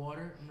not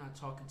water, I'm not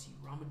talking to you.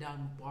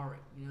 Ramadan Mubarak.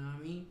 You know what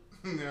I mean?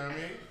 You know what I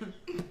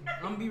mean?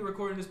 I'm gonna be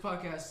recording this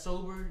podcast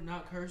sober,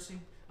 not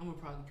cursing. I'm gonna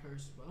probably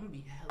curse, but I'm gonna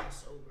be hella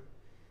sober.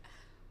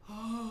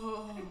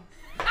 Oh.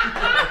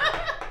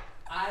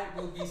 I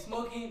will be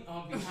smoking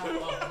on behalf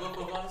of both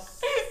of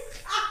us.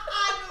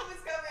 I knew it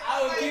was coming.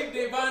 I will keep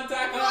the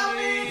Bonta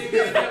coming.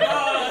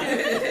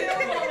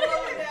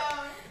 Roll it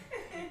down.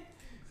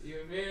 You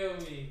feel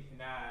me?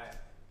 Nah,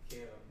 kill.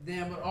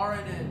 Damn, but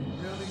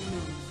RNN, real nigga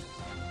news.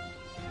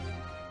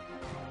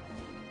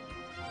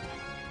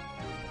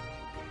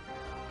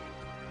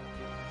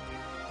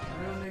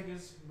 Real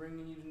niggas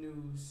bringing you the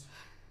news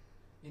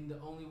in the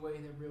only way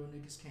that real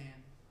niggas can.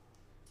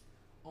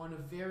 On a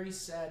very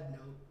sad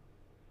note,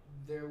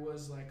 there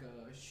was like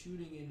a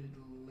shooting in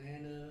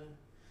Atlanta,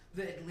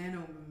 the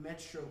Atlanta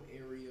metro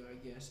area, I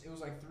guess. It was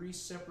like 3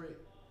 separate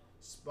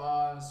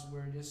spas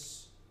where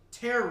this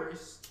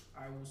terrorist,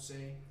 I will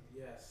say,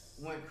 Yes.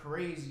 went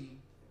crazy.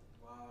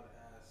 Wild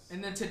ass.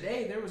 And then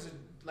today there was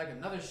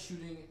another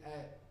shooting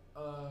at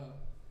a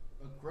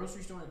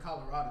grocery store in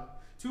Colorado.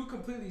 2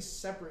 completely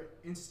separate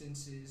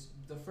instances.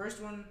 The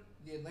first one,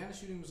 the Atlanta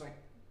shooting, was like,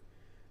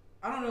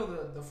 I don't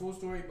know the full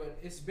story, but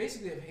it's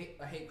basically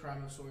a hate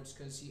crime of sorts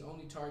because he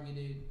only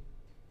targeted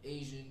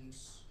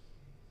Asians.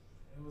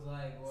 It was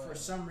like what? For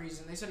some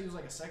reason. They said he was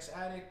like a sex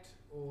addict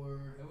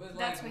or... It was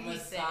That's like what he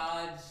said.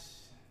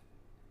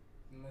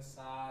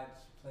 massage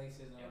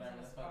places or It was whatever in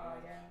a the spa,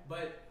 fuck. yeah.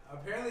 But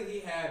apparently he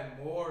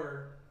had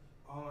more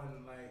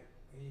on like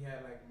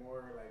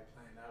more like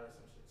planned out or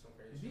some shit, some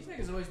crazy. These shit.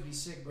 niggas always be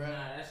sick, bro.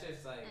 Nah, that's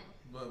just like.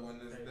 But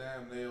when it's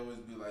them, they always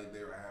be like they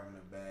were having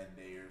a bad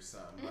day or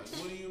something. Like,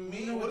 what do you You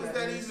mean? know What what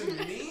does that that is?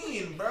 even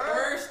mean, bro?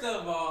 First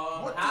of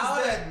all, What how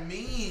does that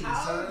mean,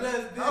 how son?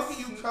 does How this-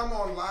 can you come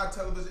on live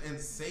television and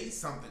say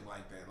something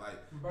like that?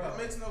 Like, Bro, that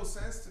makes no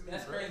sense to me.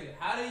 That's bro. crazy.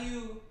 How do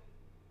you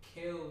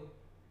kill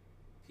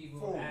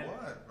people For at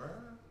what, bro?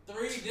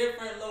 3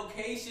 different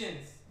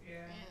locations? Yeah.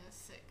 Yeah, that's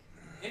sick.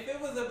 If it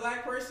was a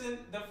black person,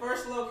 the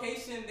first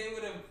location they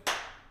would have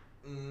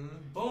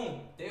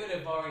boom, they would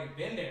have already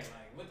been there.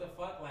 Like, what the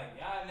fuck? Like,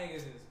 y'all niggas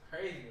is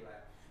crazy.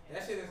 Like,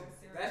 that shit is.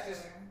 That's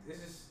just. This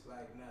is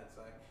like nuts.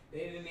 Like,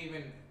 they didn't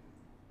even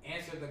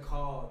answer the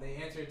call. They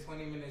answered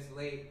 20 minutes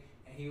late,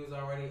 and he was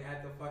already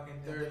at the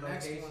fucking Yeah, 3rd the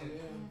next location. one,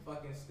 yeah.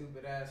 Fucking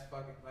stupid ass.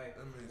 Fucking like.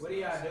 That makes What are no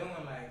y'all sense.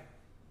 doing? Like,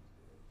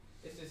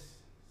 it's just.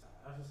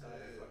 I'm just like,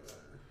 fuck up.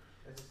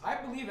 It's just- I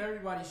believe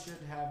everybody should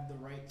have the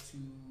right to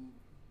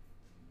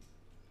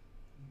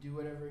do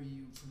whatever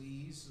you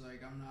please.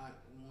 Like, I'm not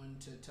one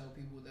to tell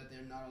people that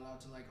they're not allowed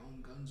to like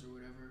own guns or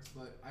whatever.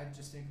 But I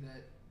just think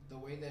that the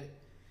way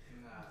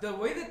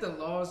that the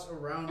laws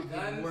around it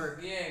guns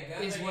work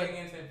guns is are what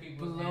getting into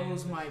people's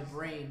blows hands. my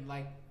brain.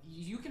 Like,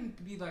 you can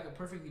be like a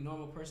perfectly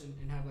normal person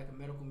and have like a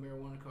medical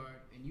marijuana card,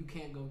 and you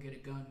can't go get a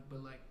gun.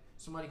 But like,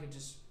 somebody could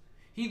just.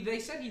 They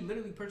said he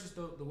literally purchased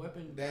the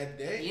weapon That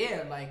day?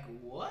 Yeah, like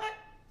what?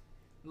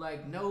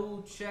 Like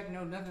no check,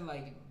 no nothing.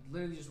 Like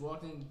literally just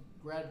walked in,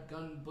 grabbed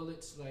gun,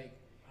 bullets. Like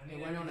I it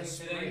need went on a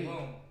everything today, spree.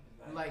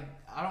 boom. Like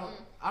I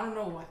don't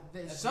know.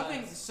 That's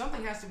Something nuts.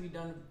 something has to be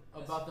done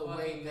about That's the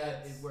way fucking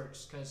that nuts. it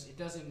works because it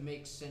doesn't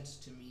make sense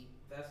to me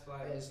That's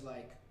like as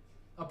like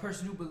a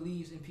person who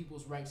believes in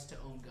people's rights to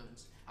own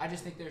guns. I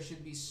just think there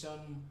should be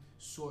some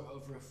sort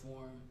of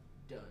reform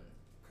done.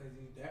 because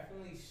you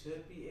definitely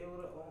should be able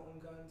to own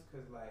guns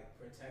because like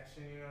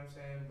protection, you know what I'm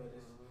saying? But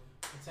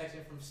it's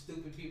protection from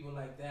stupid people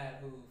like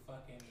that who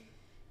fucking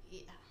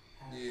Yeah.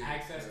 have Yeah,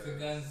 access to yeah.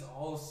 guns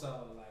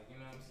also. Like, you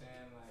know what I'm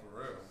saying? Like, For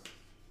real.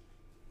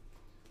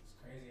 it's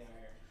crazy out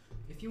here.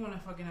 If you want to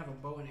fucking have a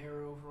bow and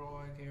arrow for all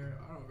I care,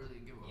 I don't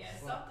really give a Yeah,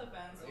 fuck.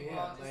 self-defense Yeah,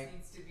 overall just like-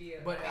 needs to be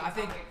a But big I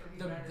think topic for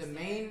people to the understand.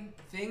 main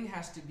thing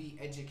has to be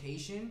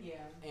education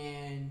Yeah.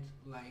 and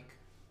like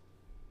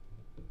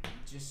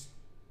just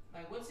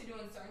Like, what's to do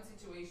in certain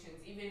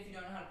situations? Even if you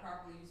don't know how to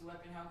properly use a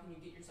weapon, how can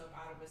you get yourself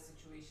out of a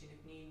situation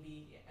if need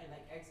be? And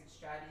like exit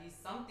strategies,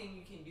 something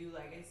you can do.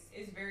 Like, it's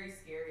very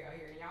scary out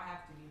here, and y'all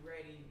have to be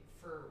ready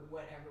for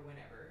whatever,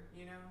 whenever.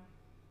 You know?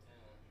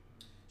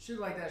 shit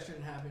like that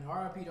shouldn't happen.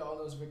 RIP to all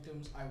those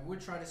victims. I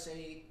would try to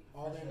say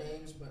all their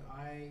names, but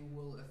I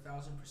will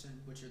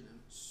 1,000% butcher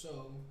them.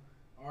 So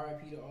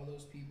RIP to all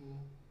those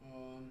people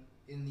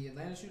in the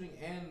Atlanta shooting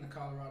and the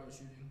Colorado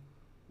shooting,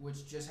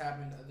 which just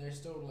happened. They're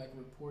still like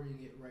reporting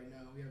it right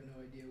now. We have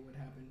no idea what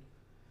happened.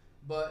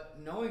 But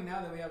knowing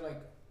now that we have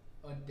like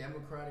a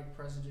Democratic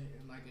president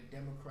and like a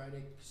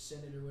Democratic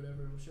Senate or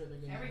whatever, I'm sure they're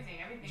gonna. Everything.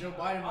 Joe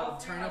Biden all about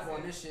to three turn up on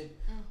houses. this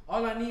shit. Mm.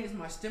 All I need is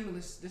my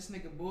stimulus. This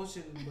nigga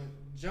bullshitting, but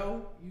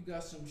Joe, you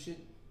got some shit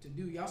to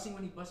do. Y'all seen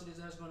when he busted his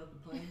ass going up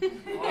the plane?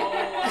 Oh,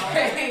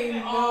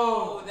 Hey,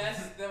 oh, that's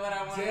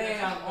wanted to Damn,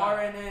 talk about.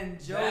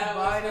 RNN. Joe That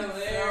was Biden fell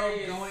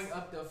hilarious. going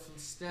up the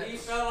steps. He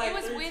felt like It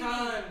was 3 windy.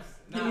 times.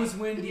 He was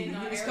windy. You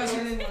know, It's because he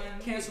Air didn't Force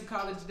One. cancel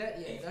college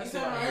debt He yet. That's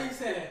said, why. how you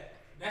said it?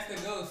 That's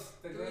the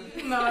ghost. The ghost.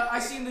 No, I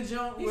seen the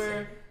joke He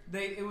where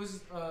it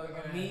was a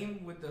Okay.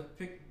 meme with the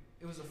pic.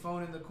 It was a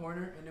phone in the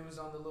corner, and it was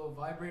on the little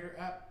vibrator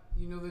app.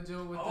 You know the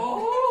joke with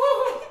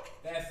Oh,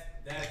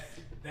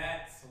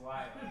 that's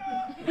wild.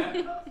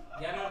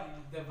 Y'all know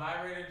the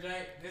vibrator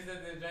joint. This is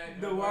the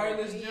joint. The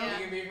wireless joint? You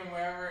can be from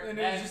wherever. and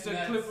it was just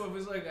a clip of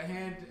his like a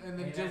hand, and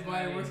then Yeah, Joe that's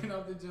Biden nice. working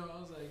off the joke.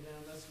 I was like,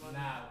 damn, that's funny.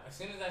 Nah, as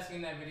soon as I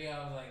seen that video,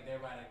 I was like, they're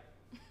about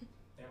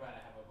to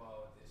have a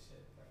ball with this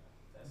shit, bro.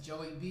 That's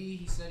Joey B,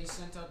 he said he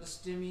sent out the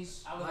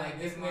stimmies. I was like,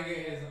 this get my-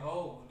 nigga is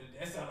old.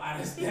 That's a lot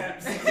of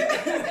steps.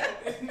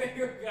 This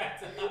nigga got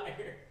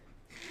tired.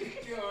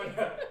 Going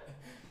up.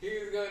 He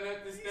was going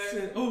up the He steps.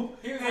 said, oh,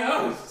 He was and like,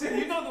 oh shit.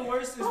 you know the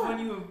worst is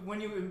when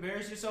you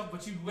embarrass yourself,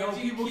 but you know But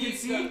you people can keep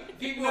see.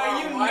 people No,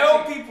 are you watching.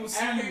 know people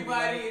see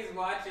Everybody you. is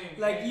watching.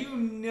 Like and you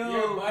know.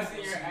 You're busting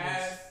people your see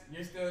ass. this.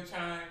 You're still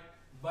trying.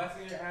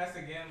 Busting your ass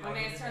again. My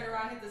like, man turned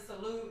around, hit the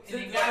salute, and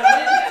Sit then down.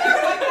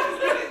 got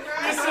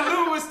The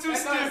salute was too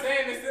That's what I'm stiff.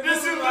 saying. The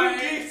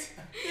salute geeked.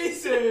 He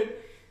said.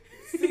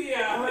 See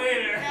ya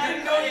later.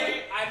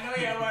 Yeah, I know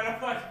y'all wanna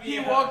fuck me He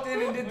up walked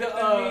in and did with the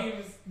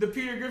memes. the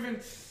Peter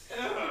Griffin.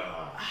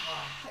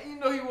 You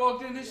know he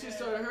walked in, this shit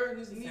started hurting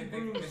his He knee said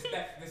bruised.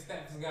 the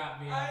steps got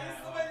me. on Ice,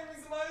 that somebody give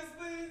me some ice,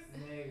 please.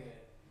 one. Nigga,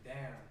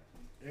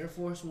 damn. Air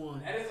Force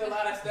One. That is a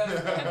lot of stuff.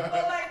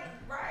 But like,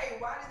 right?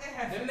 Why did they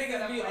have Them to set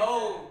niggas up be like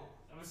old.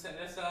 I'm saying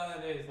that's all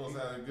it is. Supposed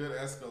to have a good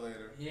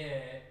escalator. Yeah.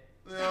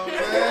 You know what I'm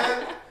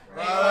saying?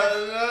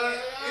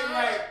 It's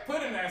like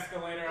put an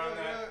escalator on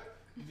that.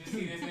 You just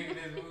see this nigga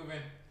just moving.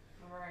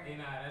 that? Right. Hey,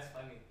 nah, that's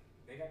funny.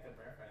 They got the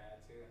breath for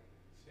that too.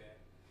 Shit.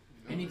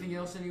 Anything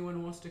else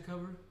anyone wants to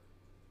cover?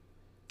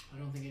 I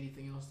don't think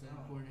anything else that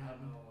important I don't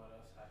happened. know what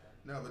else happened.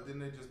 No, but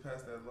didn't they just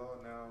pass that law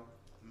now?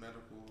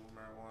 Medical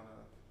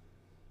marijuana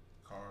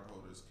card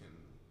holders can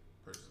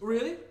purchase.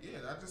 Really? Yeah,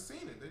 I just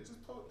seen it. They just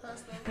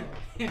passed that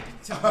law.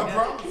 Tell I me that.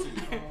 promise you.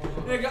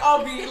 Nigga,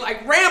 I'll be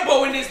like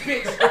Rambo in this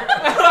bitch.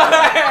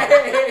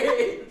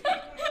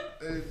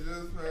 They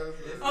just passed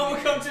that. I'm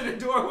gonna come to the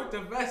door with the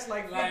vest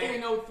like Like-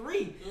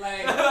 1503.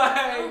 Like,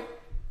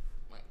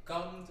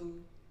 come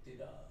to the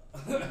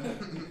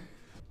door.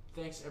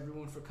 Thanks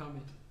everyone for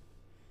coming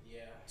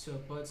Yeah. to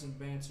Buds and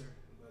Banter.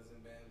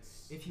 Wasn't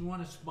Ben's. If you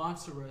want to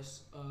sponsor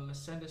us,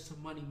 send us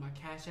some money. My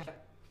Cash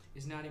App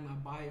is not in my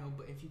bio,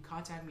 but if you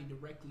contact me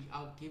directly,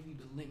 I'll give you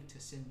the link to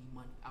send me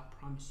money. I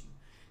promise you.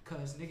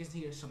 Cause niggas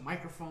need some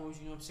microphones,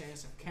 you know what I'm saying,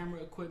 some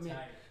camera equipment,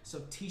 Tight.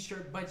 some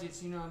t-shirt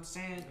budgets, you know what I'm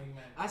saying. Big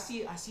man. I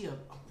see a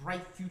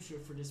bright future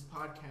for this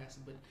podcast,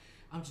 but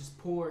I'm just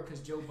poor because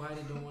Joe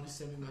Biden don't want to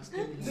send me my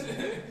stimulus.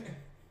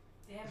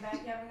 Damn, back,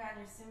 you haven't gotten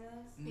your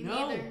stimulus? Me No.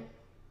 neither.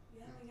 You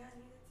haven't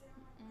gotten it, Tim?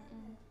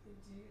 Mm-mm. Did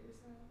you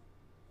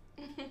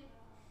get yourself?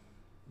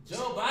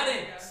 Joe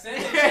Biden, send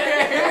a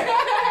check.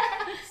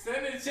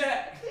 Send a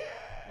check.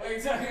 What are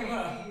you talking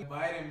about?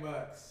 Biden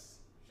bucks.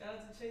 Shout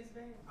out to Chase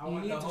Bank. I You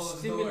want need the to whole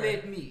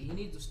stimulate me. You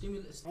need to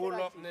stimulate. Wool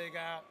up,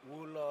 nigga.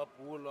 Wool up,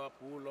 wool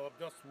up, wool up.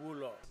 Just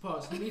wool up.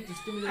 Pause. You need to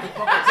stimulate the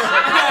pockets.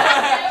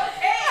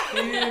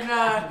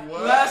 And,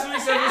 What? last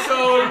week's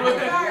episode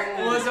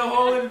was a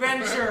whole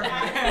adventure.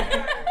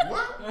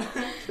 What?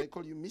 They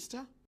call you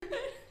Mister?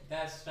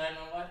 That's straight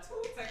on what?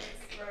 Seconds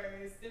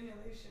for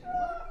stimulation.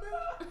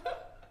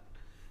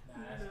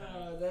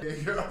 Nah, that's funny.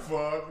 Nigga,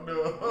 fuck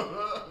no.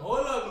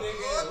 Hold up, nigga.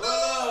 Hold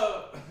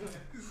up.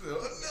 He said,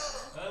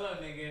 oh, Hold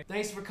up, nigga.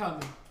 Thanks for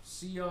coming.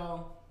 See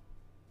y'all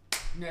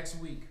next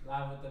week.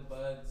 Live with the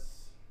buds.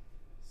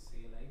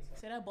 See you later.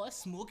 So that boy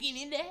smoking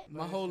in there?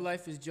 My whole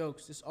life is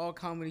jokes. It's all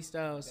comedy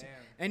styles. Damn.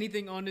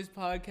 Anything on this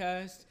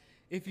podcast,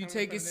 if you Coming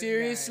take from it this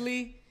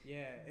seriously,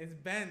 Yeah, it's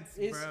Ben's,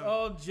 it's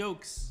all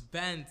jokes.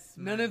 Ben's.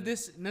 None of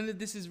this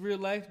is real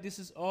life. This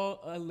is all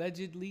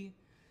allegedly.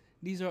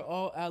 These are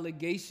all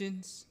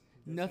allegations.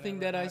 Nothing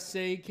never that I happened.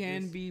 say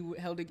can This- be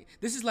held.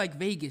 This is like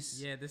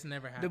Vegas. Yeah, this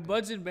never The happened.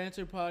 Buds and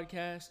Banter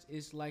podcast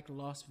is like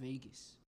Las Vegas.